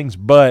those things.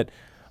 But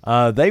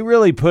they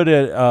really put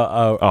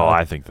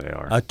I think they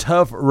are a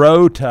tough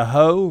row to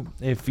hoe.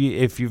 If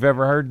you've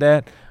ever heard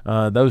that.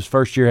 Those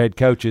first-year head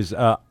coaches,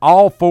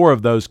 all four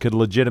of those could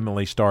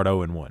legitimately start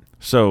 0-1.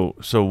 So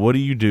what do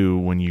you do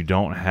when you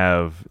don't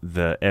have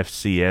the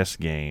FCS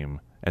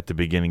game at the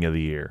beginning of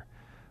the year?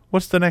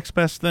 What's the next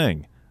best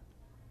thing?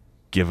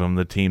 Give them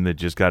the team that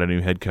just got a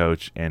new head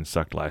coach and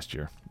sucked last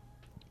year.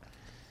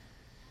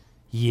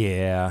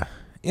 Yeah.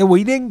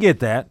 We didn't get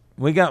that.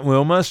 We got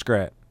Will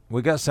Muskrat.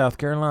 We got South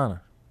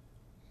Carolina.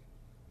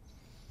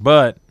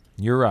 But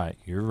you're right.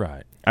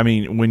 I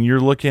mean, when you're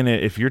looking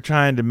at – if you're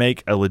trying to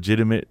make a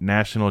legitimate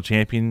national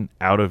champion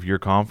out of your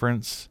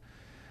conference –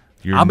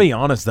 I'll be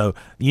honest, though.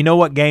 You know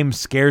what game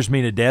scares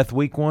me to death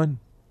week one?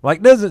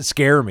 Like, doesn't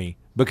scare me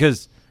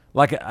because,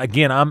 like,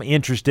 again, I'm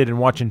interested in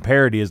watching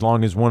parity as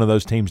long as one of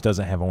those teams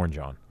doesn't have orange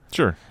on.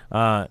 Sure.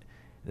 That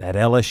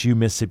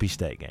LSU-Mississippi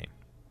State game.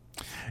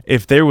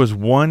 If there was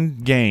one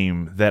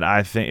game that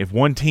I think – if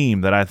one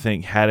team that I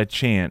think had a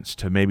chance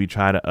to maybe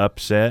try to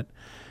upset –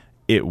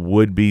 it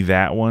would be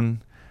that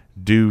one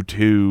due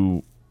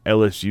to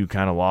LSU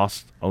kind of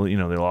lost. They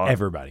lost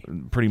everybody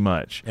pretty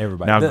much.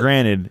 Everybody. Now,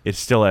 granted, it's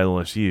still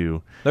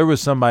LSU. There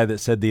was somebody that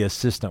said the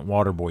assistant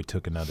water boy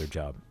took another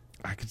job.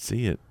 I could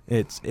see it.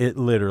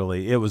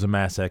 It was a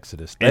mass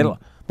exodus.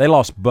 They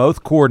lost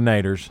both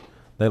coordinators.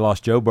 They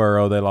lost Joe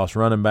Burrow. They lost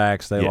running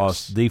backs. They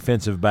lost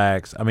defensive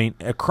backs. I mean,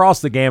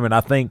 across the gamut,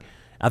 I think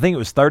it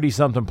was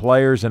 30-something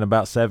players and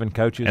about 7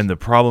 coaches. And the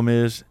problem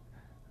is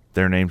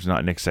their name's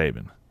not Nick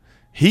Saban.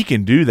 He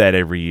can do that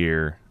every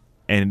year,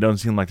 and it doesn't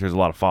seem like there's a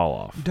lot of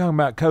fall-off. You're talking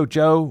about Coach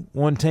O,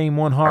 one team,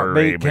 one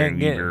heartbeat, can't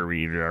get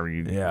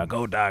Yeah,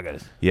 go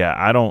Tigers. Yeah,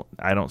 I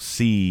don't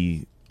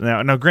see –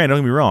 now, granted,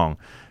 don't get me wrong.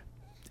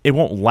 It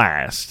won't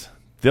last.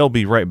 They'll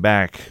be right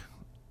back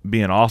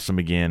being awesome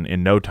again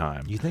in no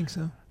time. You think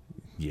so?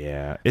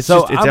 Yeah, it's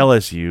So it's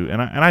LSU, and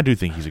I do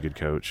think he's a good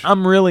coach.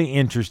 I'm really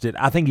interested.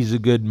 I think he's a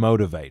good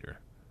motivator.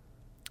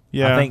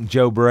 Yeah, I think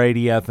Joe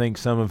Brady. I think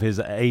some of his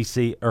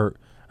AC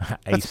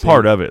that's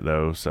part of it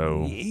though.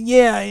 So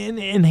yeah,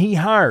 and he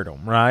hired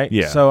him, right?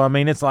 Yeah. So I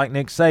mean, it's like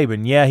Nick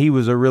Saban. Yeah, he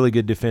was a really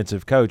good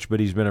defensive coach, but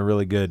he's been a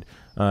really good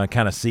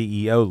kind of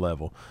CEO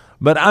level.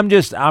 But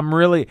I'm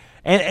really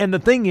and the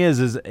thing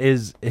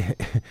is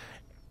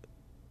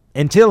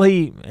until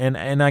he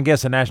and I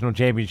guess a national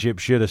championship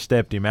should have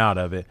stepped him out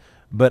of it.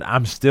 But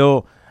I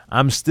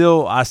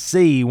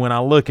see when I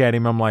look at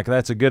him, I'm like,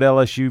 that's a good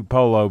LSU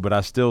polo, but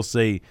I still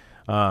see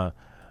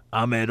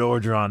I'm Ed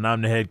Orgeron, and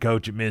I'm the head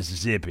coach at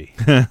Mississippi.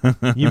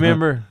 You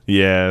remember?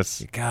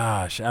 Yes.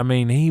 Gosh, I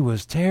mean, he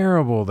was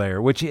terrible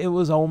there, which it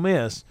was Ole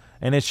Miss,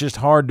 and it's just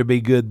hard to be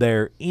good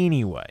there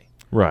anyway.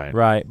 Right.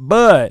 Right.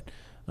 But,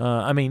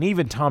 I mean,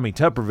 even Tommy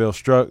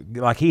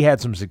Tupperville he had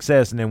some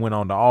success and then went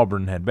on to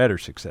Auburn and had better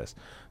success.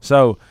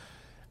 So –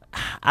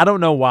 I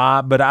don't know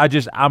why, but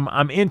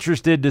I'm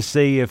interested to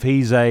see if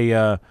he's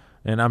and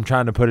I'm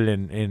trying to put it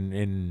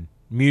in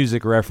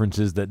music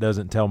references that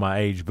doesn't tell my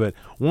age, but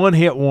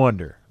one-hit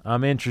wonder.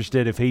 I'm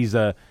interested if he's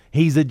a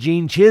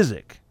Gene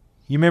Chizik.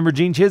 You remember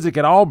Gene Chizik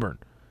at Auburn?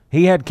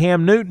 He had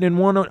Cam Newton and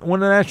won a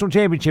national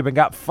championship and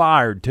got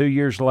fired 2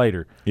 years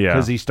later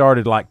because he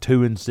started like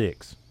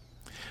 2-6.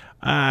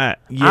 Yeah.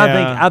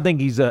 I think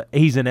he's an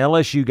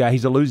LSU guy.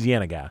 He's a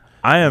Louisiana guy.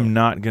 I am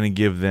not going to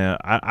give them.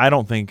 I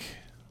don't think.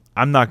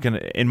 I'm not going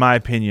to, in my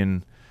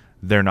opinion,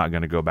 they're not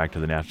going to go back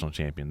to the national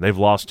champion. They've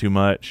lost too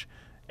much,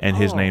 and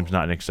his name's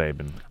not Nick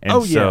Saban.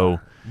 And so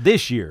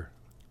this year.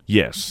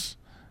 Yes.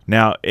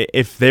 Now,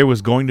 if there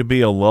was going to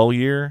be a lull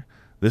year,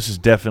 this is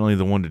definitely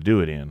the one to do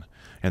it in.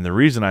 And the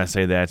reason I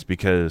say that is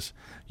because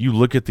you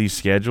look at these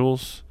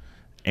schedules,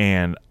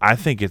 and I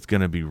think it's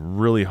going to be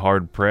really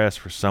hard pressed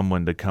for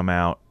someone to come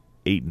out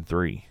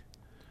 8-3.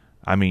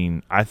 I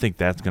mean, I think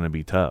that's going to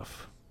be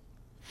tough.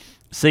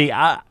 See,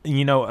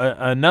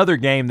 another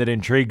game that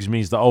intrigues me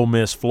is the Ole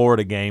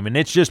Miss-Florida game, and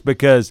it's just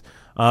because,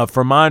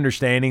 from my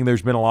understanding,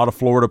 there's been a lot of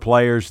Florida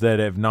players that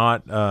have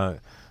not,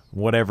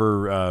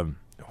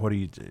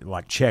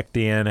 checked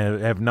in,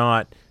 have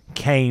not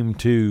came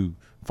to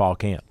fall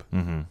camp.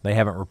 Mm-hmm. They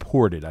haven't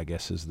reported, I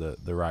guess is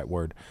the right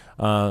word.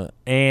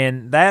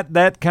 And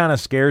that kind of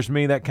scares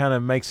me. That kind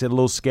of makes it a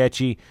little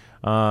sketchy.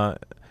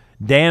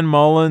 Dan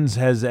Mullins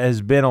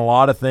has been a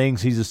lot of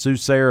things. He's a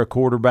soothsayer of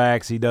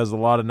quarterbacks. He does a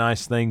lot of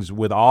nice things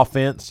with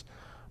offense.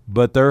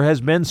 But there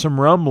has been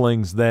some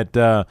rumblings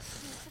that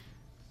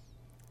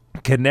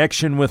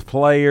connection with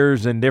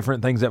players and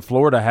different things at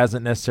Florida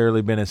hasn't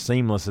necessarily been as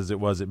seamless as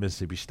it was at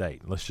Mississippi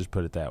State. Let's just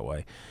put it that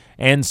way.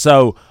 And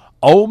so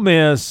Ole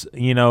Miss,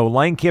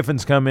 Lane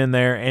Kiffin's come in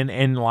there,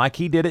 and like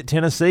he did at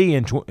Tennessee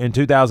in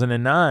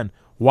 2009,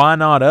 why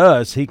not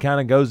us? He kind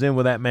of goes in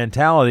with that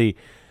mentality.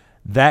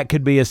 That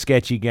could be a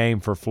sketchy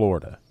game for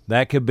Florida.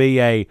 That could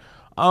be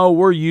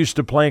we're used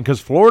to playing, because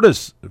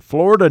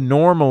Florida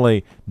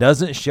normally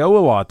doesn't show a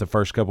lot the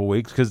first couple of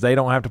weeks because they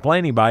don't have to play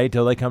anybody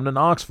till they come to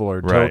Knoxville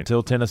or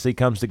till Tennessee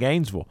comes to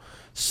Gainesville.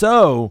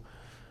 So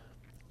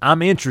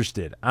I'm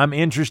interested. I'm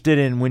interested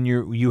in when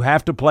you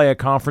have to play a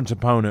conference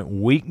opponent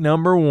week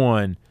number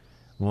 1.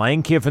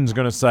 Lane Kiffin's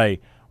going to say,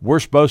 we're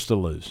supposed to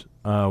lose.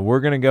 We're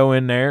going to go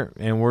in there,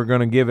 and we're going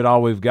to give it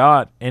all we've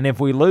got. And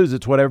if we lose,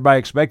 it's what everybody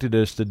expected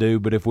us to do.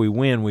 But if we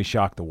win, we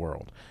shock the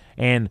world.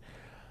 And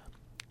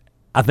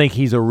I think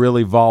he's a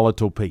really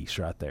volatile piece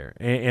right there.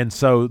 And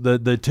so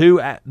the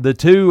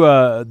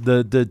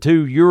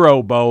two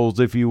Euro Bowls,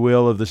 if you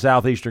will, of the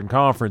Southeastern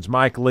Conference,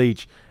 Mike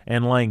Leach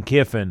and Lane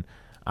Kiffin,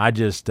 I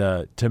just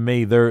to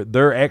me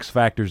they're X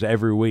factors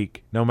every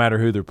week, no matter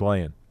who they're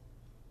playing.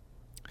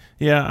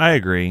 Yeah, I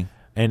agree.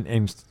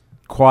 And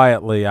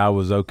quietly, I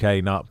was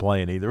okay not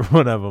playing either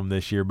one of them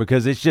this year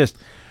because it's just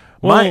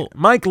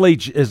Mike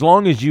Leach. As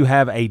long as you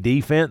have a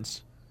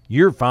defense,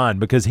 you're fine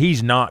because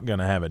he's not going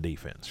to have a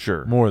defense.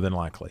 Sure, more than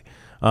likely.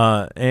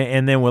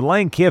 And then with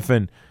Lane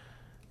Kiffin,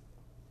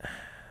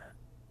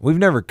 we've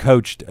never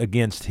coached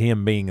against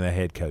him being the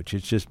head coach.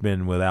 It's just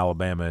been with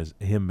Alabama as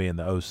him being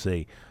the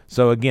OC.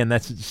 So again,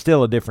 that's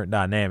still a different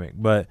dynamic.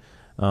 But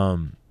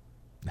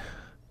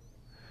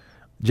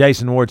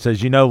Jason Ward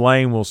says,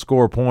 Lane will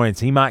score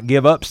points. He might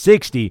give up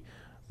 60,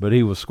 but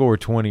he will score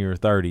 20 or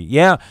 30.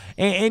 Yeah,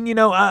 and you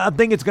know, I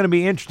think it's going to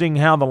be interesting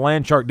how the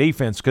Land Shark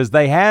defense, because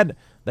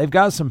they've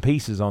got some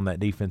pieces on that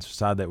defensive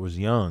side that was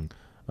young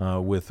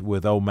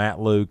with old Matt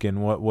Luke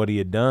and what he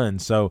had done.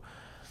 So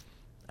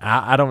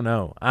I don't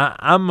know.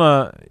 I'm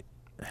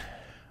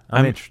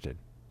interested.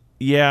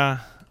 Yeah,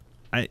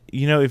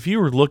 if you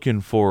were looking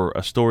for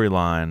a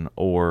storyline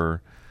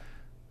or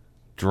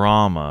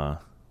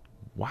drama,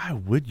 why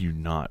would you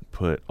not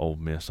put Ole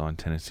Miss on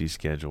Tennessee's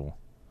schedule?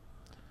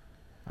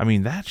 I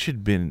mean, that should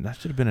have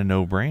been a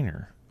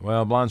no-brainer.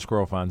 Well, blind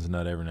squirrel finds a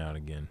nut every now and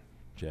again,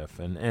 Jeff,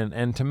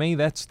 and to me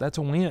that's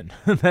a win.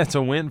 That's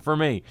a win for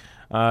me,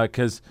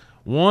 because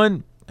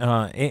one,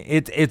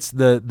 it's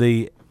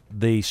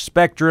the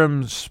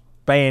spectrum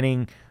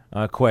spanning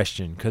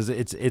question, because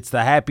it's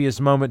the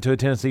happiest moment to a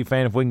Tennessee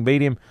fan if we can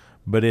beat him,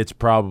 but it's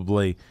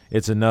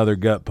another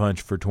gut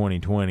punch for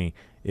 2020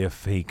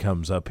 if he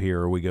comes up here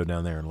or we go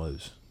down there and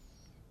lose.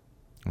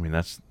 I mean,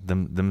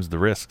 them's the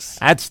risks.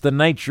 That's the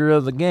nature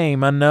of the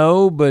game, I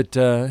know, but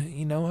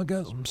I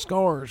got some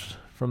scars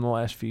from the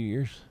last few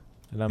years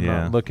that I'm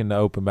not looking to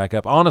open back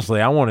up. Honestly,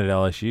 I wanted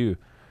LSU.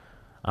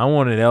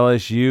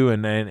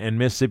 And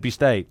Mississippi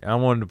State. I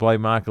wanted to play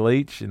Michael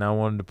Leach, and I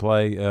wanted to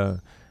play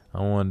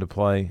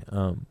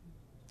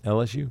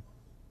LSU.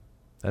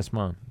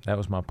 That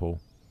was my pool.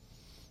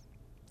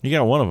 You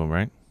got one of them,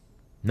 right?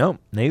 Nope,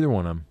 neither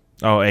one of them.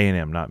 Oh,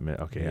 A&M, not Mid.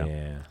 Okay,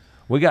 yeah.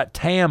 We got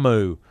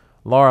TAMU.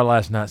 Laura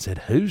last night said,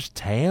 "Who's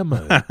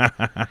TAMU?"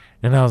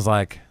 And I was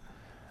like,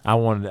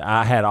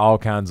 I had all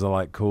kinds of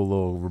like cool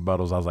little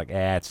rebuttals. I was like,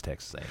 it's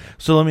Texas A&M.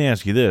 So let me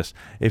ask you this: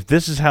 if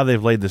this is how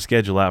they've laid the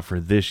schedule out for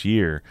this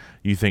year,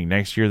 you think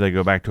next year they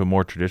go back to a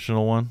more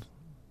traditional one?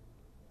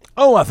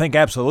 Oh, I think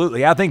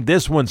absolutely. I think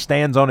this one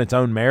stands on its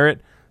own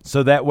merit.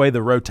 So that way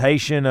the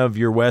rotation of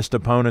your West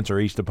opponents or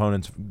East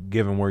opponents,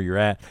 given where you're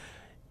at,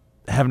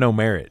 have no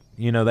merit.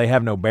 They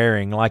have no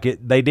bearing.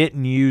 They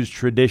didn't use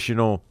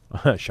traditional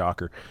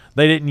shocker.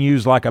 They didn't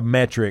use like a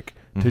metric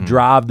to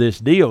drive this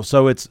deal.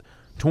 So it's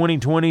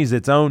 2020's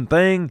its own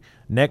thing.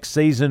 Next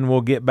season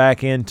we'll get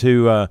back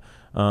into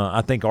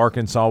I think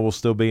Arkansas will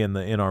still be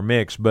in our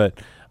mix, but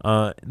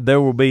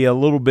there will be a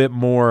little bit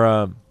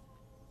more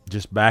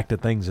just back to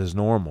things as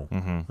normal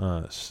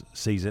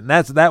season.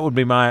 That would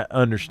be my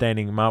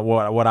understanding,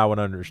 what I would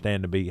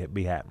understand to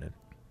be happening.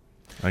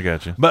 I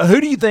got you. But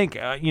who do you think,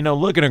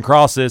 looking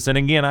across this, and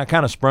again, I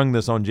kind of sprung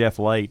this on Jeff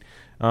late,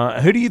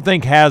 who do you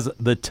think has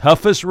the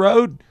toughest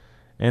road?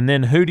 And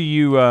then who do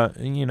you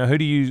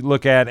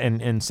look at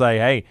and say,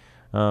 hey,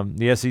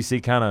 the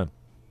SEC kind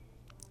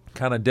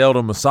of dealt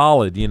them a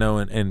solid,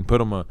 and put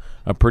them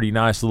a pretty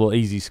nice little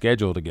easy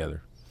schedule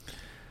together?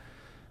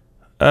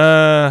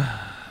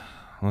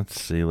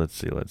 Let's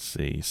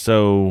see.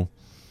 So,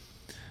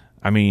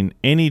 I mean,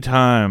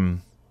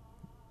 anytime,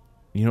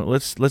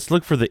 let's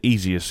look for the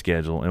easiest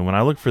schedule. And when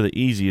I look for the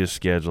easiest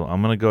schedule,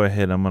 I'm going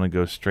to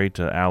go straight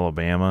to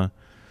Alabama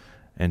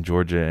and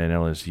Georgia and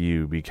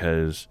LSU,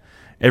 because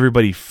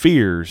everybody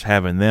fears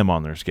having them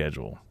on their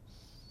schedule.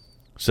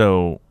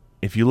 So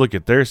if you look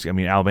at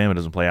Alabama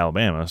doesn't play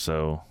Alabama,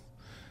 so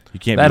you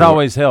can't. That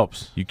always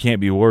helps. You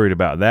can't be worried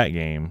about that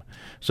game.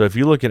 So if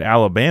you look at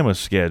Alabama's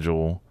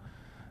schedule,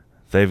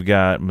 they've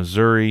got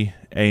Missouri,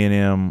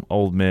 A&M,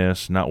 Ole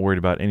Miss. Not worried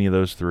about any of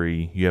those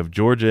three. You have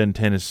Georgia and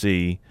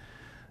Tennessee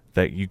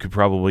that you could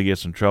probably get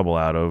some trouble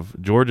out of.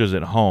 Georgia's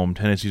at home.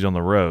 Tennessee's on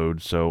the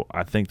road. So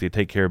I think they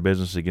take care of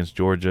business against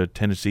Georgia.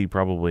 Tennessee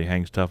probably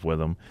hangs tough with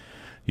them.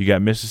 You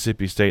got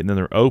Mississippi State, and then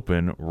they're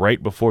open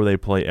right before they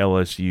play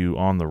LSU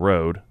on the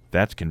road.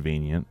 That's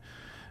convenient.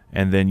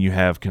 And then you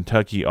have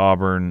Kentucky,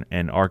 Auburn,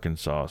 and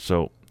Arkansas.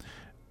 So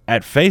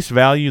at face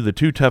value, the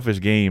two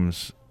toughest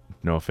games,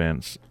 no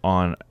offense,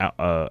 on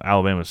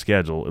Alabama's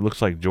schedule, it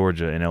looks like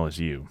Georgia and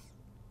LSU.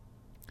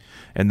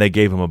 And they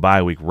gave them a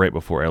bye week right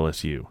before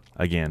LSU.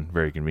 Again,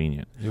 very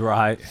convenient. You're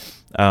right.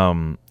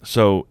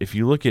 So if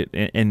you look at –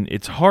 and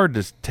it's hard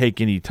to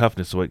take any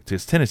toughness away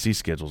because Tennessee's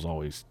schedule is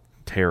always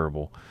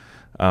terrible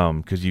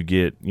because you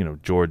get,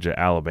 Georgia,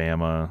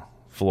 Alabama,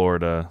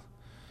 Florida,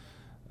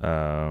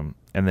 and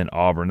then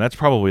Auburn. That's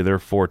probably their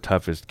four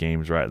toughest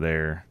games right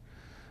there.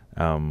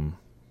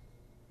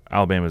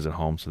 Alabama's at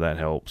home, so that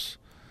helps.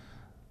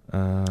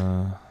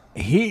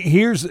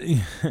 Here's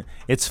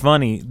it's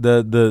funny,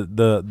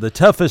 the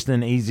toughest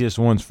and easiest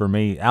ones for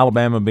me,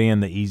 Alabama being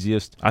the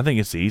easiest. I think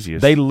it's the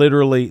easiest. They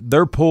literally,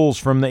 their pools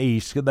from the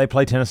East, they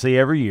play Tennessee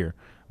every year,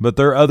 but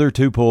their other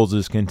two pools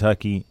is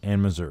Kentucky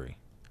and Missouri.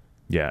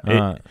 Yeah,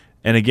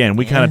 and again,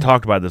 we kind of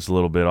talked about this a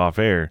little bit off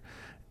air.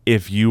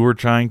 If you were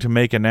trying to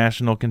make a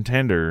national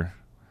contender,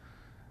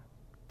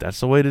 that's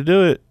the way to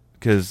do it,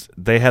 because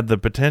they had the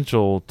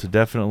potential to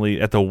definitely,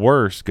 at the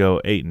worst,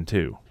 go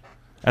 8-2.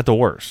 At the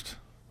worst.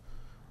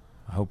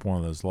 I hope one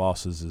of those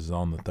losses is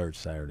on the third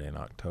Saturday in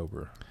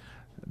October.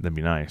 That'd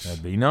be nice.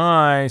 That'd be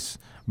nice.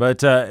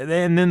 But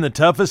and then the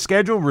toughest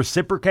schedule,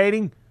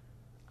 reciprocating,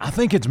 I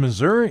think it's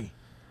Missouri.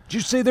 Did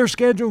you see their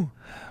schedule?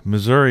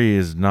 Missouri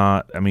is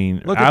not. I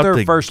mean, look at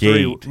their first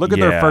gate, 3. Look at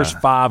their first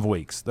 5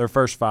 weeks. Their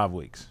first 5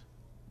 weeks.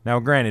 Now,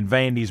 granted,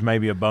 Vandy's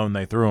maybe a bone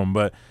they threw them,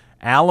 but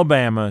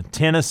Alabama,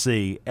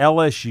 Tennessee,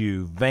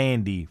 LSU,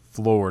 Vandy,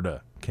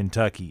 Florida,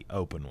 Kentucky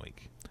open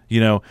week. You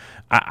know,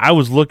 I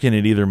was looking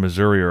at either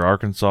Missouri or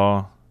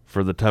Arkansas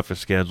for the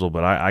toughest schedule,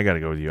 but I got to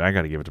go with you. I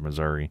got to give it to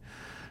Missouri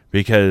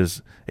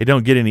because it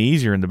don't get any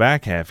easier in the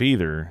back half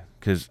either.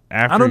 Because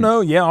after I don't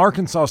know. Yeah,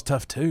 Arkansas is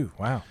tough too.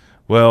 Wow.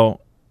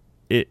 Well,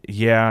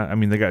 I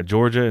mean, they got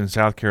Georgia and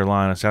South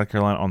Carolina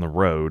on the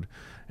road,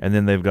 and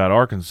then they've got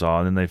Arkansas,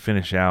 and then they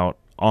finish out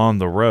on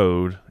the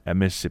road at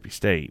Mississippi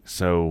State.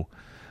 So,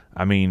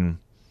 I mean,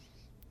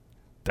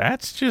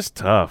 that's just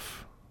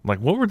tough. Like,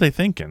 what were they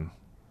thinking?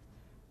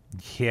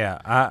 Yeah,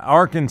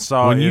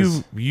 Arkansas when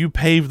is you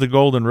pave the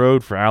golden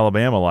road for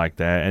Alabama like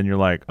that, and you're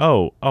like,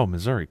 oh,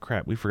 Missouri,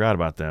 crap, we forgot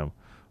about them.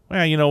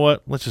 Well, you know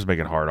what? Let's just make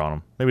it hard on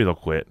them. Maybe they'll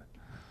quit.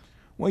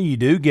 Well, you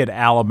do get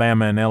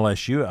Alabama and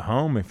LSU at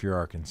home if you're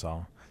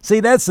Arkansas.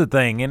 See, that's the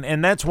thing,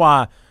 and that's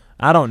why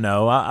I don't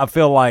know. I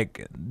feel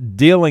like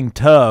dealing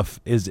tough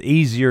is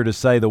easier to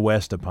say the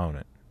West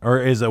opponent or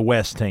is a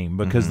West team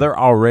because they're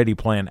already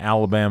playing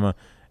Alabama,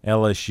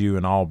 LSU,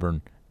 and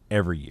Auburn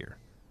every year.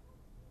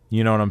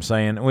 You know what I'm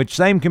saying? Which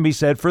same can be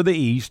said for the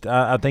East.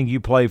 I think you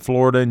play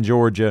Florida and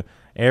Georgia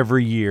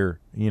every year.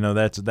 You know,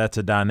 that's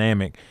a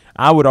dynamic.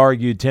 I would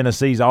argue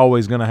Tennessee's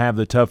always going to have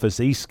the toughest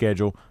East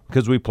schedule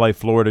because we play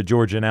Florida,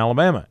 Georgia, and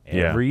Alabama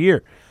every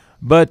year.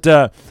 But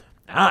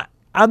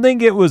I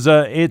think it was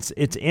it's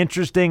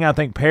interesting. I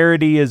think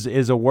parity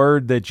is a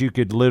word that you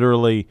could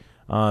literally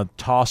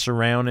toss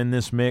around in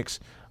this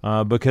mix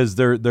because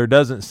there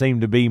doesn't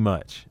seem to be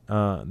much.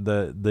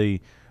 The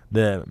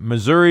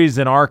Missouris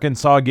and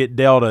Arkansas get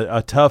dealt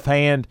a tough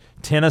hand.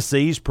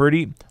 Tennessee's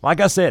pretty,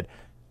 like I said,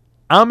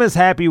 I'm as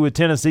happy with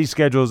Tennessee's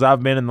schedule as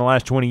I've been in the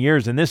last 20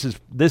 years, and this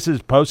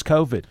is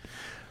post-COVID.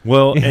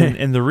 Well,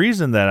 and the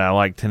reason that I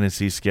like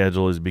Tennessee's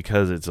schedule is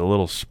because it's a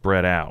little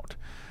spread out.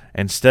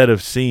 Instead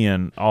of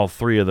seeing all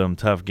three of them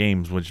tough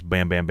games, which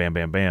bam, bam, bam,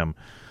 bam, bam,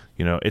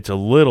 you know, it's a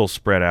little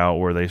spread out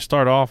where they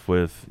start off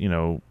with, you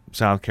know,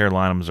 South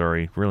Carolina,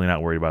 Missouri, really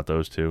not worried about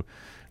those two.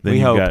 Then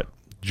you've got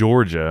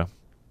Georgia,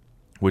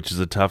 which is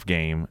a tough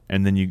game,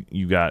 and then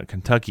you got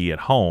Kentucky at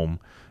home,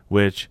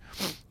 which,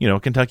 you know,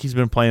 Kentucky's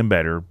been playing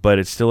better, but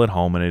it's still at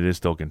home, and it is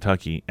still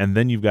Kentucky. And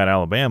then you've got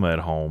Alabama at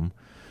home,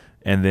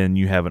 and then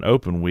you have an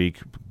open week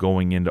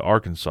going into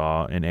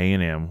Arkansas and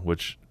A&M,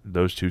 which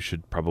those two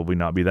should probably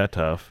not be that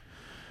tough.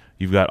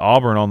 You've got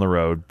Auburn on the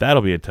road.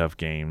 That'll be a tough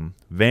game.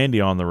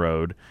 Vandy on the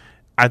road.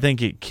 I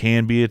think it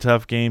can be a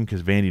tough game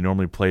because Vandy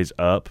normally plays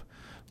up,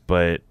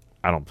 but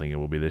I don't think it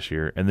will be this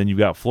year. And then you've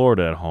got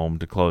Florida at home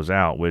to close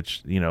out,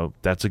 which, you know,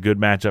 that's a good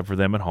matchup for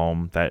them at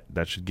home. That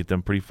should get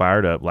them pretty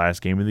fired up.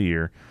 Last game of the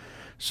year.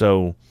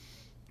 So,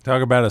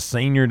 talk about a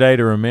senior day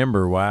to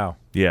remember. Wow.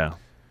 Yeah.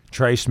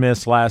 Trey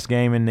Smith's last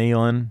game in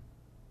Neyland.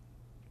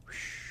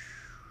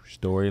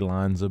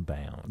 Storylines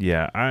abound.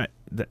 Yeah,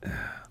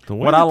 the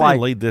way they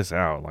laid this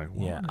out, like,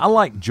 what? Yeah, I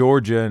like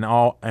Georgia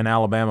and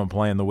Alabama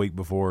playing the week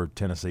before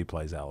Tennessee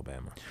plays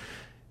Alabama.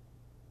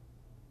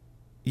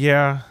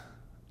 Yeah.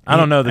 I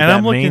don't know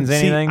that means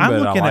anything. I'm but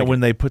looking I like at when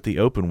it. they put the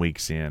open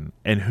weeks in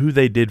and who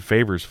they did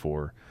favors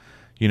for.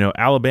 You know,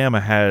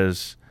 Alabama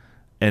has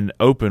an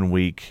open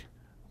week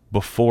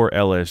before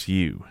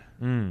LSU.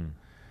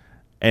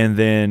 And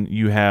then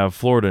you have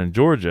Florida and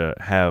Georgia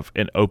have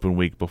an open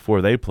week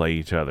before they play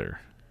each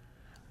other.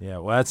 Yeah,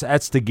 well,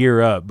 that's to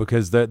gear up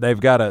because they've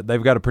got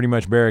to pretty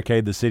much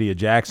barricade the city of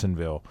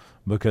Jacksonville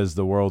because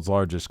the world's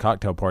largest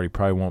cocktail party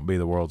probably won't be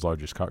the world's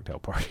largest cocktail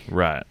party.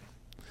 Right.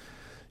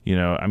 You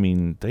know, I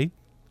mean, they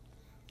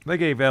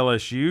gave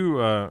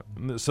LSU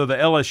so the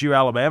LSU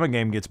Alabama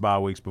game gets bye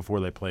weeks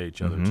before they play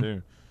each other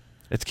too.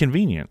 It's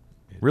convenient,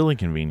 really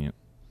convenient.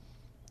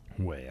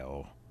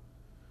 Well,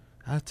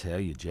 I tell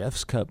you,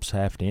 Jeff's cup's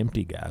half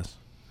empty, guys.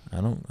 I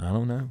don't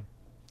know.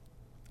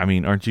 I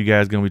mean, aren't you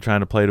guys going to be trying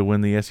to play to win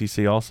the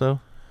SEC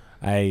also?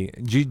 Hey,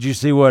 did you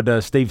see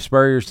what Steve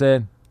Spurrier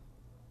said?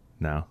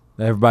 No.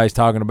 Everybody's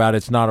talking about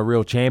it's not a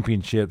real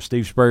championship.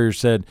 Steve Spurrier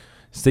said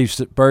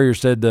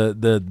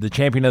the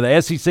champion of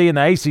the SEC and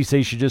the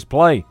ACC should just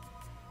play.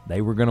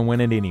 They were going to win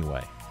it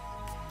anyway.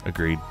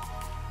 Agreed.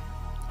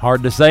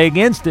 Hard to say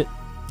against it.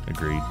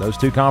 Agreed. Those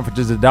two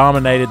conferences have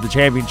dominated the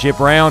championship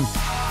round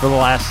for the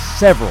last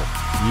several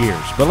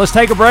years. But let's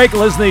take a break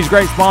and listen to these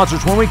great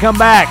sponsors. When we come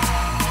back,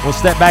 we'll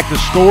step back to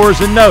scores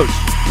and notes.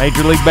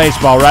 Major League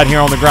Baseball right here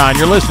on The Grind.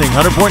 You're listening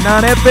 100.9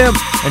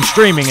 FM and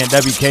streaming at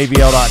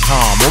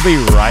WKVL.com. We'll be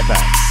right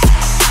back.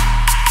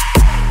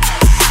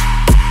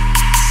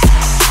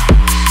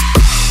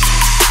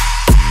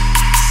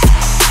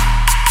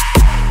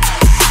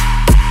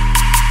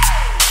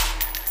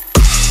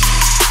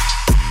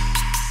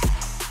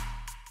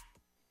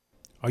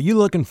 Are you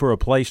looking for a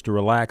place to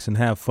relax and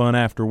have fun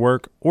after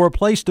work, or a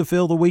place to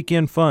fill the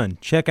weekend fun?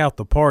 Check out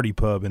the Party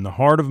Pub in the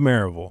heart of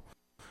Maryville.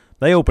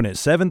 They open at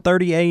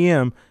 7:30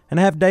 a.m. and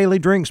have daily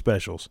drink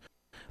specials.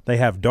 They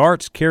have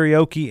darts,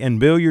 karaoke, and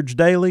billiards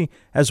daily,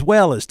 as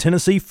well as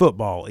Tennessee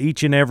football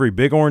each and every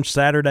Big Orange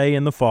Saturday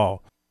in the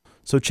fall.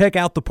 So check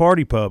out the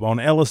Party Pub on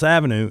Ellis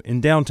Avenue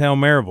in downtown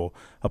Maryville,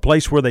 a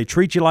place where they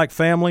treat you like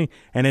family,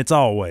 and it's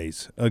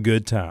always a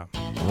good time.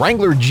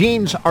 Wrangler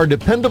jeans are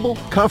dependable,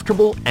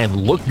 comfortable, and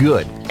look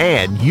good.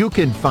 And you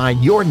can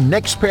find your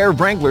next pair of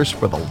Wranglers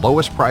for the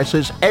lowest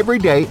prices every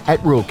day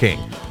at Rural King.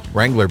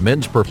 Wrangler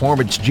men's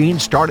performance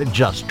jeans start at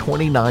just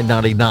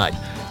 $29.99.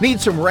 Need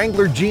some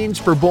Wrangler jeans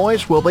for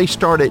boys? Well, they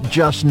start at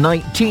just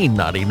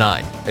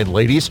 $19.99. And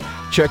ladies,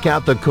 check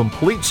out the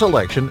complete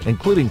selection,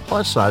 including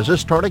plus sizes,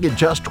 starting at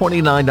just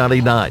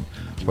 $29.99.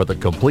 For the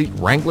complete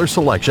Wrangler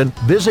selection,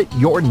 visit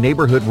your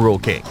neighborhood Rural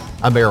King,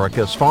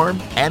 America's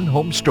farm and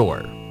home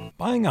store.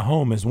 Buying a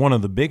home is one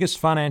of the biggest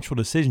financial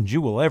decisions you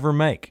will ever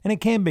make, and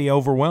it can be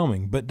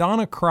overwhelming, but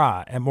Donna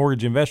Cry at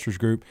Mortgage Investors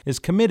Group is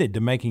committed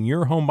to making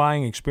your home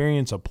buying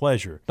experience a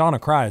pleasure. Donna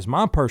Cry is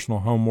my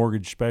personal home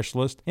mortgage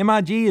specialist.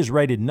 MIG is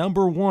rated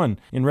 #1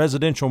 in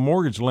residential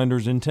mortgage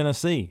lenders in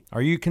Tennessee.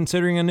 Are you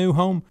considering a new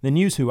home? Then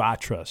use who I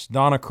trust,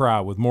 Donna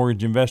Cry with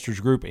Mortgage Investors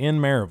Group in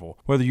Maryville.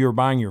 Whether you're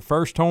buying your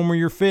first home or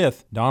your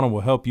fifth, Donna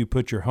will help you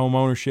put your home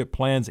ownership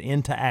plans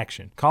into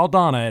action. Call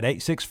Donna at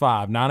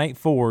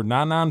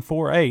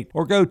 865-984-9948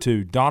 or go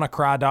to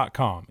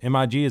donnacry.com.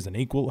 MIG is an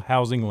equal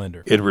housing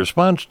lender. In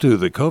response to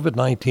the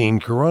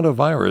COVID-19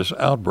 coronavirus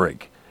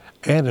outbreak,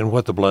 and in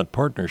what the Blount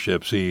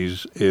Partnership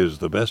sees is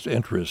the best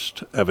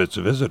interest of its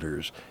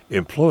visitors,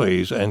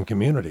 employees, and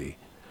community,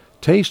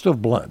 Taste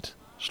of Blount,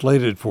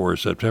 slated for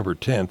September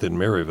 10th in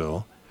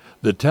Maryville,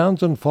 the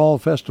Townsend Fall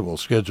Festival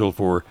scheduled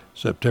for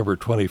September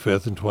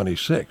 25th and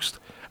 26th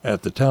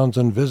at the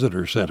Townsend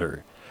Visitor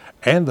Center,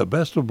 and the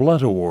Best of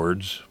Blount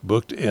Awards,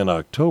 booked in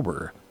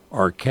October,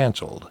 are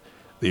canceled.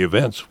 The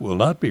events will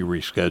not be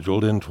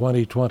rescheduled in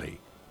 2020.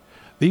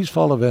 These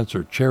fall events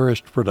are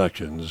cherished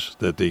productions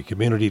that the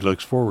community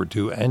looks forward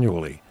to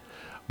annually,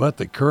 but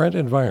the current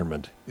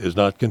environment is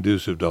not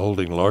conducive to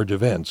holding large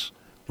events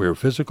where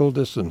physical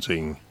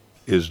distancing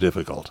is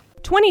difficult.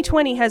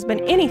 2020 has been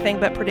anything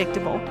but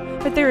predictable,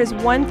 but there is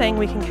one thing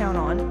we can count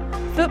on.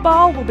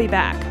 Football will be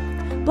back.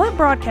 Blount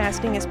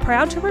Broadcasting is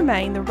proud to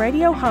remain the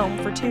radio home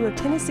for two of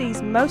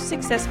Tennessee's most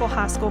successful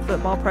high school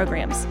football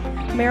programs,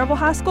 Maryville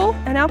High School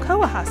and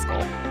Alcoa High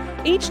School.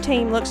 Each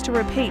team looks to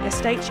repeat as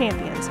state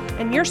champions,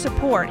 and your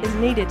support is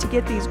needed to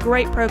get these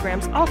great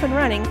programs off and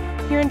running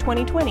here in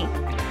 2020.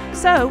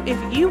 So, if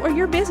you or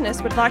your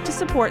business would like to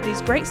support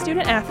these great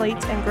student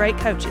athletes and great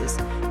coaches,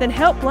 then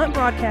help Blount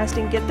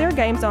Broadcasting get their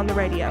games on the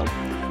radio.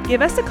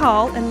 Give us a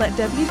call and let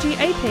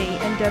WGAP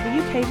and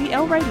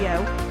WKVL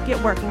Radio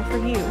get working for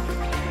you.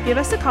 Give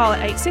us a call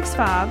at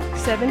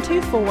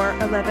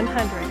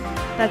 865-724-1100.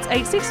 That's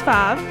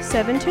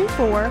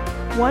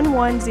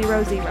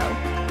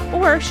 865-724-1100.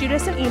 Or shoot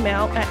us an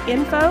email at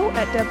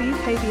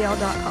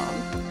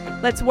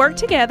info@wkvl.com. Let's work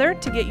together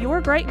to get your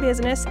great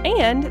business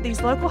and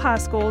these local high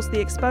schools the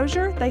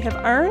exposure they have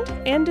earned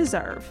and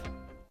deserve.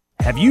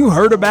 Have you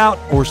heard about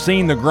or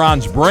seen the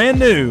Grind's brand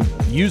new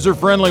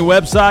user-friendly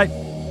website?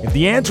 If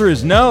the answer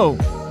is no,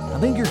 I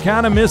think you're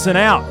kind of missing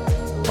out.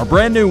 Our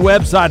brand new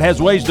website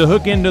has ways to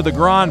hook into the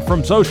Grind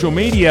from social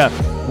media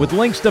with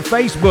links to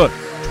Facebook,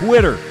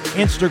 Twitter,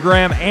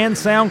 Instagram, and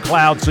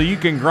SoundCloud so you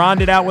can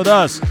grind it out with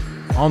us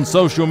on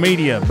social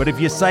media. But if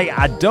you say,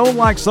 I don't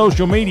like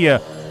social media,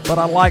 but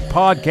I like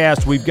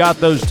podcasts, we've got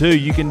those too.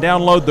 You can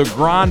download the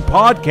Grind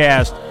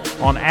podcast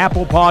on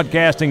Apple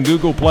Podcast and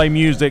Google Play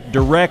Music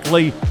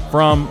directly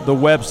from the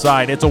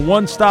website. It's a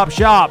one-stop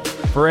shop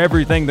for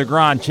everything The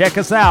Grind. Check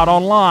us out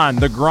online,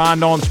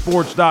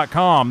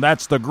 thegrindonsports.com.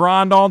 That's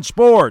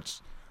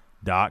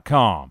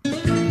thegrindonsports.com.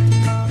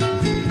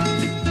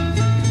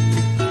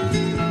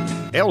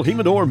 El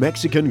Jimador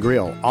Mexican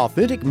Grill,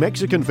 authentic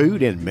Mexican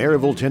food in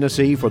Maryville,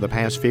 Tennessee for the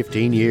past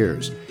 15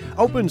 years.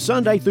 Open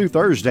Sunday through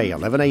Thursday,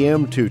 11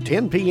 a.m. to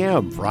 10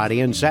 p.m.,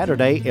 Friday and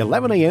Saturday,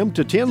 11 a.m.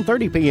 to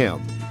 10:30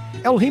 p.m.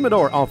 El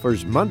Jimador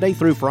offers Monday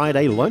through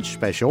Friday lunch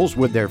specials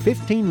with their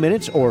 15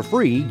 minutes or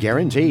free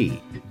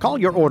guarantee. Call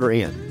your order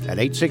in at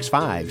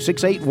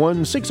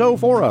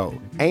 865-681-6040,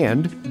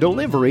 and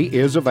delivery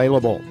is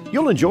available.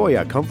 You'll enjoy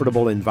a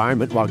comfortable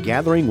environment while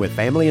gathering with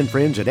family and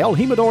friends at El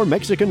Jimador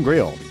Mexican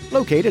Grill,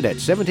 located at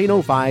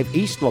 1705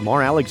 East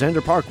Lamar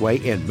Alexander Parkway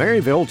in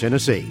Maryville,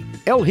 Tennessee.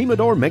 El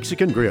Jimador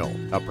Mexican Grill,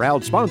 a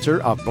proud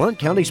sponsor of Blount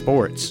County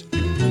Sports.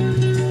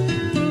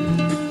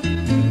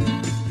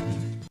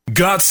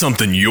 Got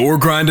something you're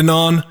grinding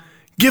on?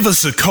 Give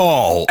us a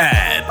call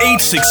at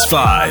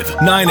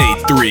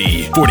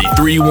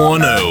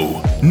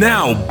 865-983-4310.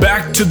 Now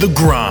back to the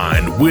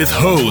grind with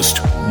host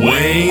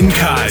Wayne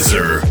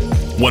Kaiser.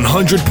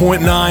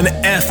 100.9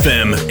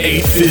 FM,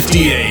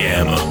 850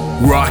 AM.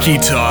 Rocky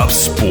Top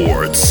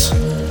Sports.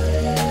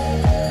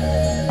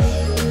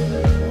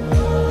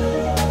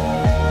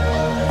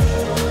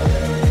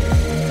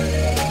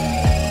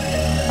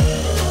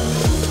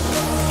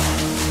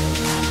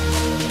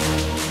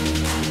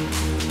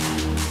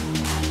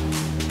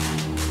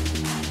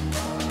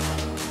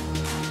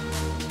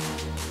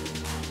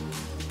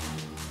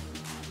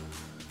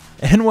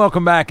 And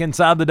welcome back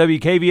inside the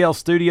WKVL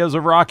studios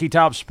of Rocky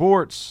Top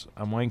Sports.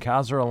 I'm Wayne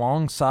Kaiser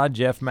alongside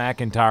Jeff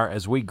McIntyre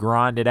as we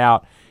grind it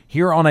out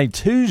here on a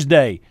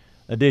Tuesday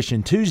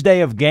edition,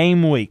 Tuesday of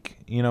game week.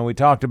 You know, we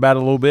talked about it a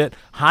little bit.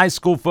 High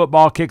school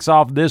football kicks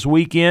off this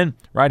weekend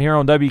right here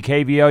on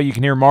WKVL. You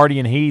can hear Marty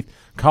and Heath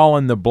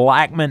calling the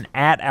Blackman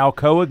at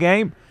Alcoa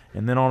game.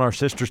 And then on our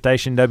sister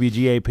station,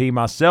 WGAP,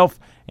 myself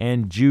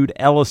and Jude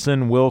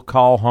Ellison will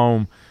call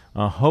home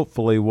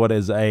hopefully what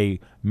is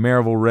a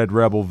Maryville Red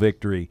Rebel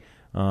victory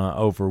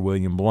over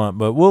William Blount.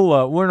 But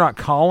we're not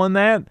calling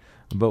that,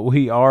 but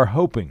we are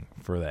hoping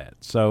for that.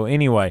 So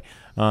anyway,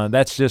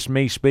 that's just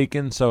me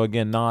speaking. So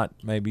again, not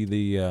maybe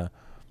that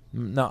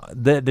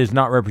is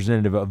not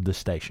representative of the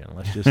station.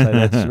 Let's just say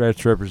that's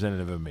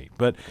representative of me.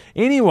 But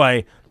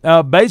anyway,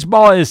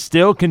 baseball is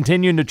still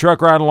continuing to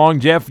truck right along.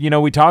 Jeff, you know,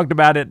 we talked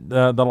about it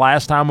the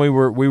last time we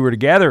were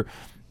together,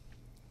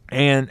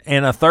 and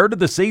a third of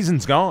the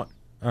season's gone.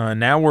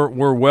 Now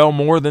we're well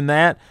more than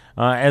that.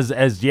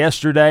 As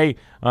yesterday,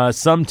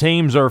 some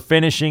teams are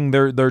finishing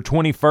their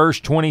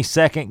 21st,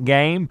 22nd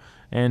game,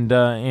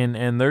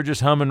 and they're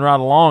just humming right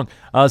along.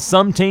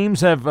 Some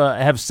teams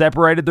have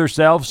separated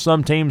themselves.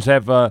 Some teams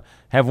have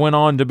went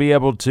on to be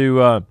able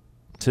to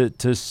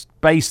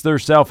space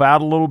themselves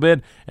out a little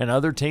bit, and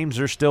other teams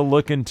are still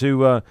looking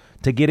to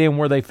get in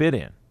where they fit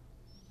in.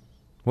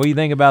 What do you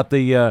think about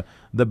the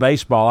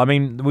baseball? I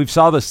mean, we've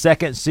saw the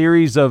second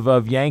series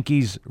of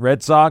Yankees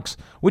Red Sox,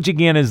 which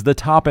again is the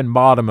top and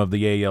bottom of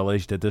the AL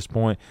East at this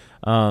point,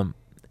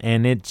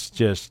 and it's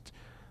just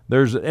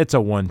it's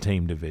a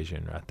one-team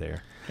division right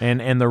there.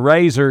 And the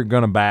Rays are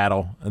going to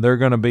battle. They're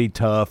going to be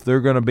tough. They're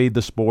going to be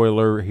the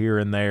spoiler here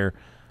and there,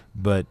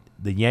 but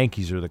the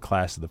Yankees are the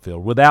class of the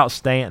field. Without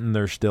Stanton,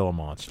 they're still a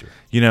monster.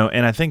 You know,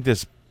 and I think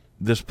this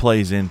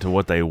plays into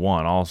what they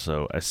want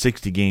also. A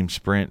 60-game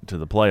sprint to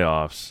the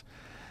playoffs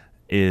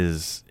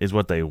is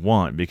what they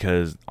want,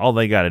 because all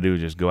they got to do is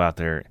just go out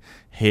there,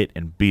 hit,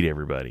 and beat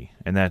everybody,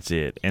 and that's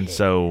it. And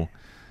so,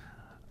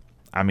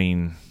 I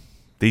mean,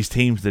 these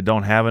teams that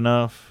don't have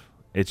enough,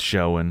 it's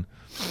showing.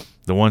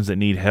 The ones that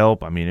need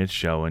help, I mean, it's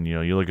showing. You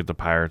know, you look at the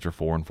Pirates are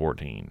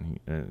 4-14.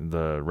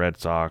 The Red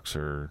Sox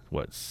are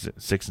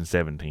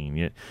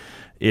 6-17.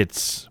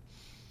 It's.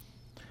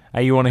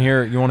 Hey, you want to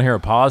hear a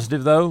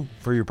positive though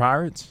for your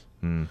Pirates?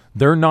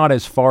 They're not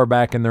as far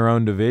back in their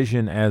own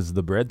division as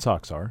the Red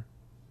Sox are.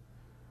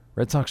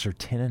 Red Sox are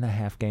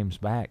 10.5 games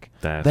back.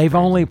 They've crazy.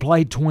 only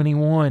played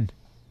 21.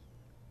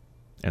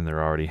 And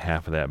they're already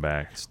half of that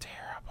back. It's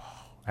terrible.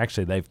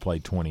 Actually, they've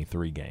played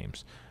 23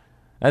 games.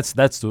 That's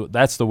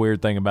the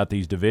weird thing about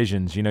these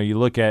divisions. You know, you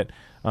look at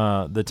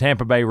the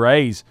Tampa Bay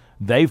Rays,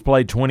 they've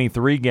played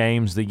 23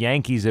 games. The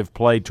Yankees have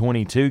played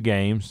 22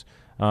 games.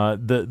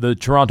 The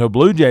Toronto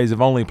Blue Jays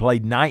have only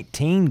played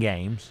 19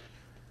 games.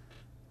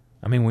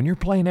 I mean, when you're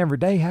playing every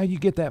day, how do you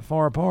get that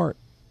far apart?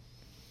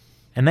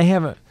 And they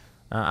haven't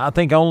I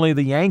think only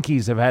the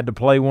Yankees have had to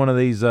play one of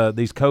these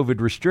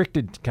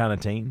COVID-restricted kind of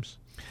teams.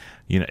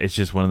 You know, it's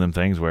just one of them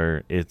things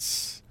where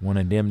it's one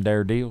of them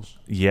dare deals.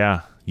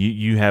 Yeah,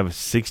 you have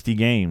 60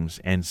 games,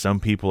 and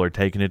some people are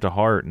taking it to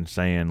heart and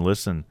saying,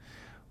 "Listen,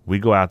 we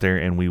go out there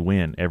and we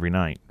win every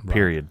night. Right.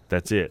 Period.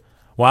 That's it."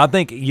 Well, I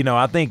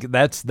think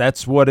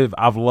that's what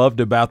I've loved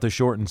about the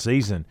shortened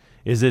season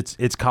is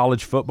it's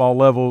college football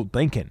level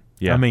thinking.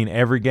 Yeah. I mean,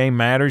 every game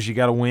matters. You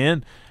got to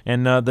win,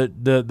 and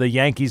the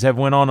Yankees have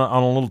went on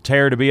a little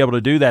tear to be able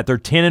to do that. They're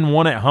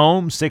 10-1 at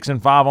home,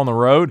 6-5 on the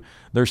road.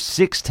 They're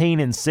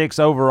 16-6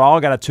 overall.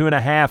 Got a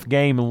 2.5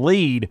 game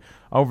lead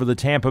over the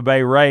Tampa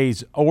Bay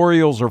Rays.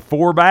 Orioles are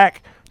 4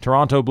 back.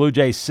 Toronto Blue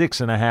Jays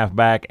 6.5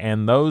 back,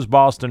 and those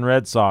Boston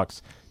Red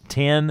Sox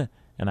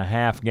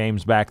 10.5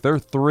 games back. They're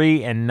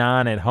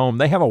 3-9 at home.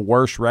 They have a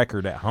worse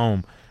record at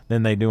home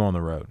than they do on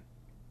the road.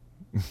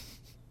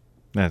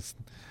 That's.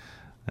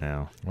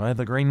 Yeah. Well,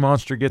 the Green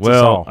Monster gets us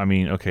all. Well, I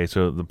mean, okay,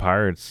 so the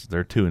Pirates,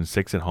 they're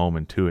 2-6 at home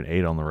and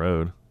 2-8 on the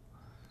road.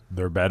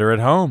 They're better at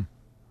home.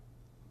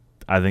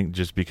 I think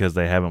just because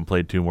they haven't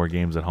played 2 more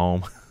games at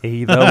home.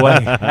 Either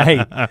way,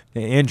 hey,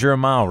 injure a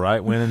mile,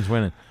 right? Winning's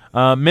winning.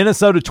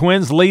 Minnesota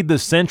Twins lead the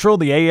Central,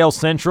 the AL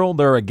Central.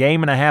 They're 1.5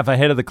 games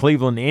ahead of the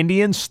Cleveland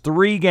Indians,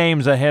 3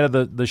 games ahead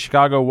of the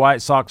Chicago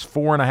White Sox,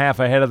 4.5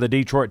 ahead of the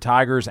Detroit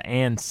Tigers,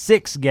 and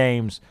 6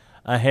 games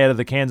ahead of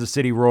the Kansas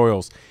City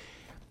Royals.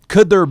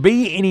 Could there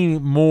be any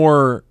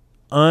more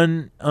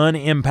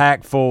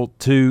unimpactful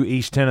to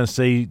East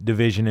Tennessee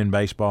division in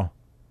baseball?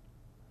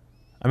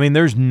 I mean,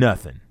 there's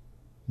nothing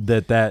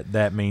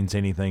that means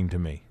anything to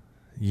me.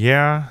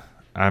 Yeah,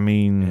 I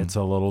mean, it's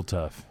a little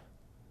tough.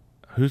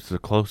 Who's the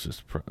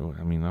closest?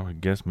 I mean, I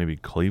would guess maybe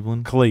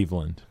Cleveland.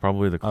 Cleveland,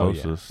 probably the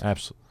closest. Oh, yeah.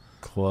 Absolutely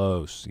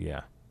close.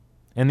 Yeah,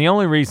 and the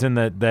only reason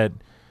that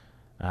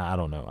I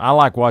don't know, I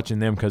like watching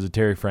them because of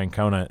Terry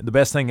Francona. The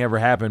best thing ever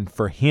happened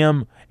for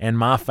him and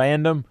my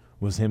fandom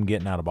was him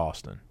getting out of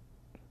Boston.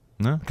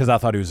 No, because I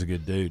thought he was a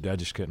good dude. I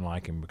just couldn't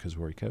like him because of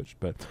where he coached.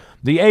 But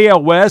the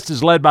AL West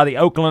is led by the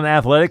Oakland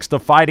Athletics, the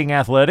Fighting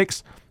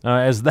Athletics,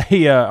 as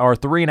they are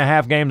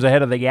 3.5 games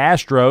ahead of the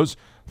Astros,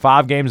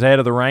 5 games ahead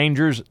of the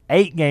Rangers,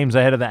 8 games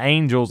ahead of the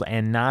Angels,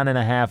 and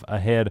 9.5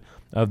 ahead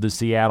of the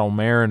Seattle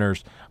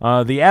Mariners.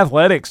 The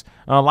Athletics,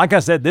 like I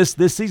said, this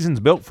season's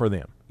built for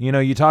them. You know,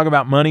 you talk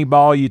about money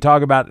ball, you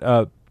talk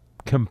about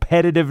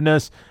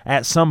competitiveness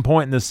at some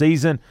point in the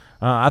season.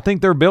 I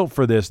think they're built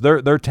for this.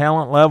 Their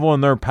talent level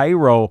and their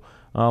payroll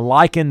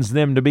likens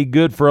them to be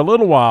good for a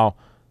little while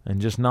and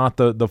just not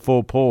the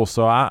full pull.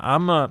 So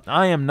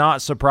I am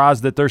not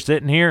surprised that they're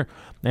sitting here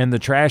and the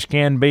trash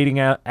can beating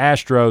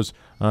Astros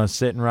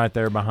sitting right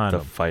there behind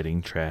them. The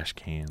fighting trash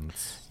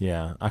cans.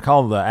 Yeah, I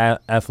call the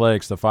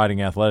Athletics the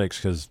Fighting Athletics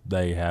because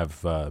they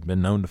have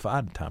been known to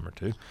fight a time or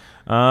two.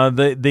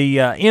 The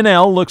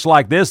NL looks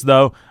like this,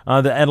 though.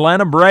 The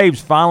Atlanta Braves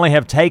finally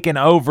have taken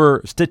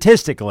over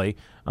statistically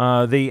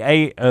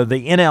the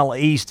NL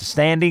East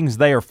standings.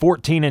 They are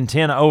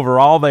 14-10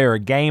 overall. They are a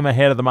game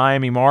ahead of the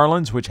Miami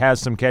Marlins, which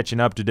has some catching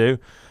up to do.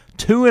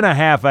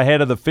 2.5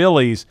 ahead of the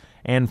Phillies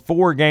and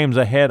 4 games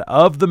ahead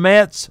of the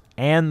Mets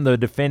and the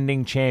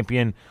defending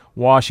champion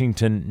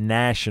Washington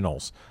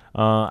Nationals.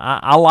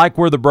 I like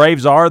where the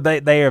Braves are.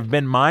 They have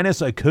been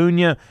minus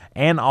Acuna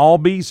and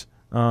Albies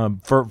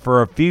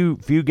for a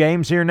few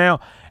games here now,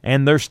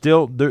 and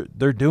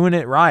they're doing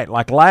it right.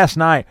 Like last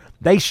night,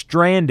 they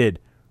stranded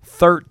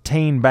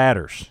 13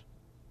 batters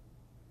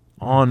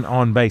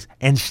on base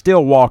and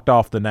still walked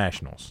off the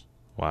Nationals.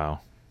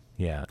 Wow.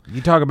 Yeah,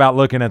 you talk about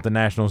looking at the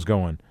Nationals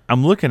going.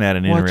 I'm looking at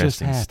an What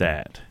interesting just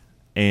stat,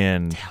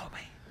 and Tell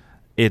me.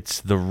 it's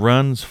the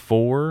runs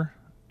for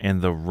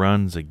and the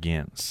runs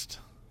against.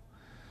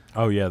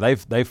 Oh yeah,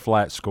 they've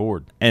flat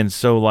scored. And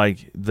so,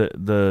 like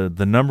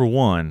the number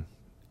one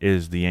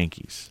is the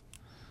Yankees.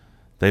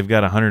 They've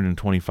got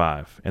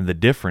 125, and the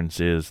difference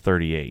is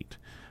 38.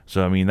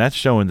 So I mean, that's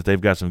showing that they've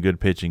got some good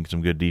pitching,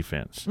 some good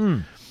defense.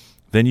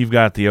 Then you've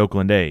got the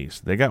Oakland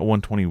A's. They got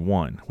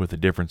 121 with a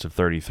difference of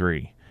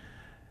 33.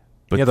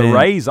 But yeah, the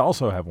Rays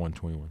also have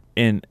 121.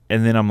 And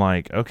then I'm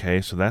like, okay,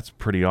 so that's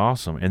pretty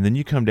awesome. And then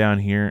you come down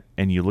here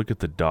and you look at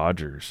the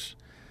Dodgers.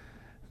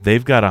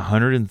 They've got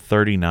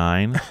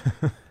 139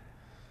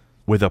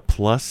 with a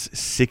plus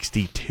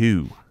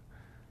 62.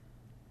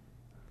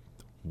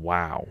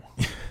 Wow.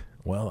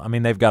 Well, I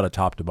mean, they've got a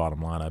top-to-bottom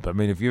lineup. I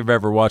mean, if you've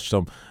ever watched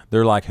them,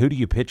 they're like, who do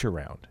you pitch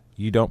around?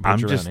 You don't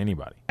pitch around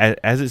anybody.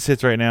 As it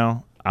sits right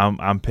now,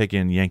 I'm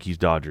picking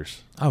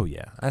Yankees-Dodgers. Oh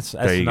yeah, that's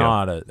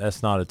not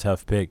a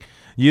tough pick.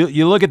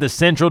 You look at the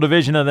Central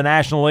Division of the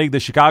National League. The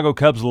Chicago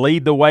Cubs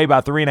lead the way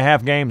by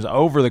 3.5 games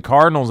over the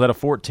Cardinals at a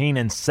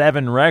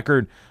 14-7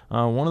 record.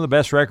 One of the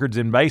best records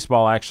in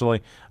baseball,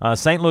 actually.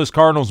 St. Louis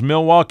Cardinals,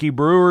 Milwaukee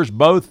Brewers,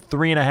 both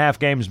 3.5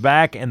 games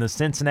back, and the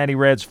Cincinnati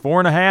Reds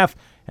 4.5,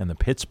 and the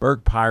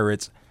Pittsburgh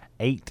Pirates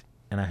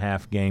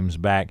 8.5 games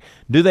back.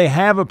 Do they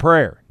have a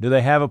prayer? Do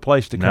they have a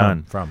place to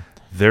come from?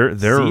 Their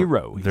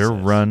Zero. Their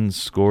runs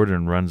scored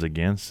and runs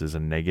against is a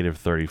negative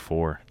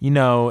 34. You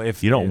know,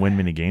 if you don't win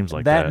many games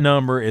like that, that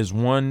number is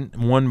one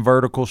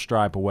vertical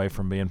stripe away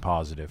from being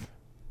positive.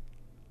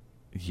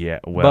 Yeah,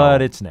 well,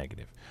 but it's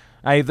negative.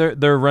 Hey,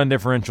 their run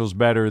differential is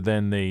better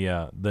than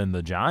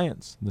the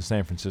Giants, the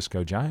San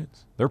Francisco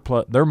Giants.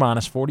 They're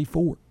minus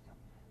 44.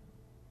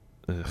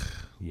 Ugh.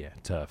 Yeah,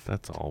 tough.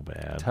 That's all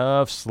bad.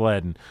 Tough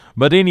sledding.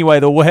 But anyway,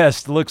 the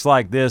West looks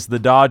like this. The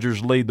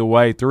Dodgers lead the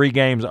way, 3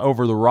 games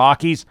over the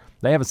Rockies.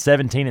 They have a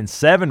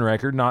 17-7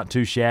 record, not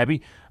too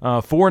shabby.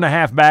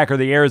 4.5 back are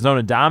the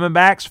Arizona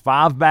Diamondbacks.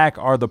 5 back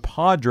are the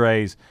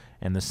Padres.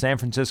 And the San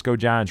Francisco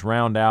Giants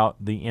round out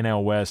the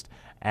NL West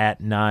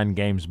at 9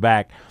 games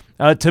back.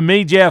 To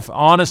me, Jeff,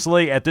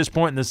 honestly, at this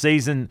point in the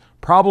season,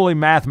 probably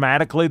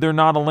mathematically they're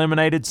not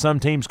eliminated. Some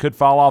teams could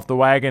fall off the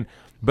wagon.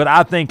 But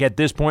I think at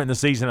this point in the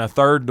season, a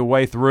third the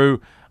way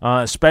through,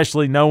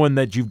 especially knowing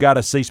that you've got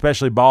to see,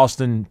 especially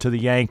Boston to the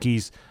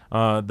Yankees,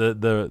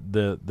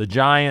 the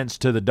Giants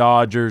to the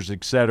Dodgers,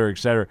 et cetera, et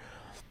cetera.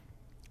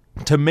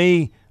 To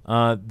me,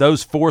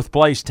 those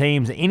fourth-place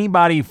teams,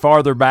 anybody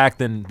farther back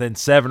than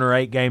 7 or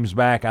 8 games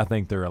back, I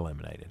think they're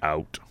eliminated.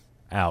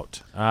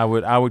 Out. I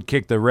would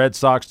kick the Red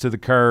Sox to the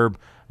curb.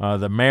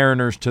 The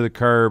Mariners to the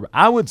curb.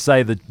 I would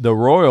say the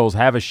Royals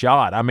have a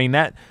shot. I mean,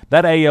 that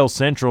AL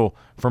Central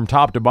from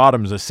top to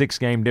bottom is a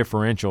 6-game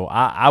differential.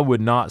 I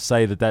would not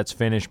say that that's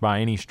finished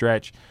by any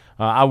stretch.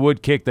 I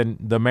would kick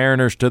the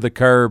Mariners to the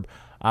curb.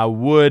 I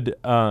would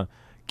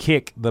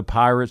kick the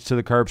Pirates to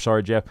the curb.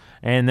 Sorry, Jeff.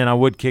 And then I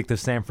would kick the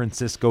San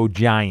Francisco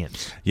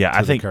Giants. Yeah,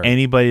 I think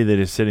anybody that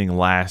is sitting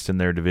last in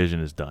their division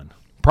is done.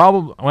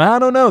 Probably. Well, I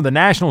don't know. The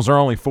Nationals are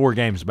only 4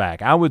 games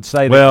back. I would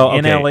say that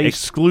NL East,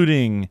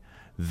 excluding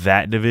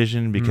that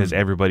division, because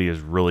everybody is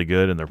really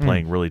good and they're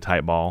playing really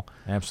tight ball.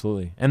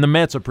 Absolutely. And the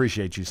Mets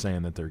appreciate you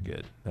saying that they're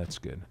good. That's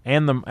good.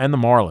 And the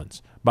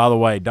Marlins. By the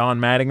way, Don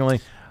Mattingly,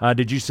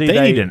 did you see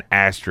they need an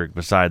asterisk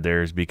beside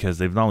theirs because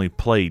they've only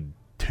played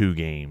 2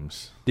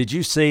 games. Did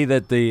you see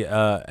that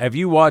have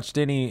you watched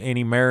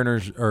any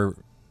Mariners or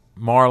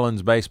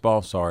Marlins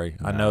baseball? Sorry.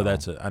 No.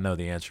 I know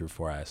the answer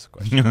before I ask the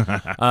question.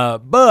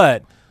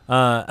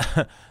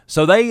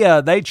 So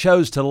they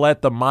chose to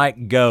let the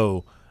mic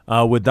go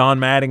with Don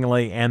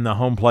Mattingly and the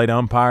home plate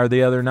umpire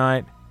the other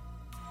night.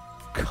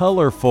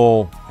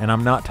 colorful, and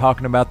I'm not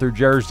talking about their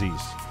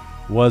jerseys,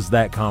 was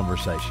that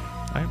conversation.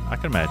 I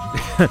can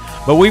imagine.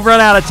 But we've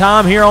run out of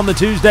time here on the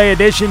Tuesday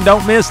edition.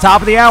 Don't miss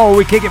top of the hour.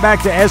 We kick it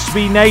back to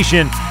SB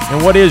Nation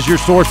and what is your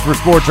source for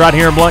sports right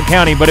here in Blount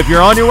County. But if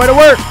you're on your way to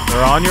work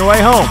or on your way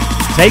home,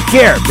 take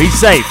care, be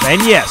safe,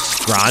 and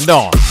yes, grind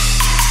on.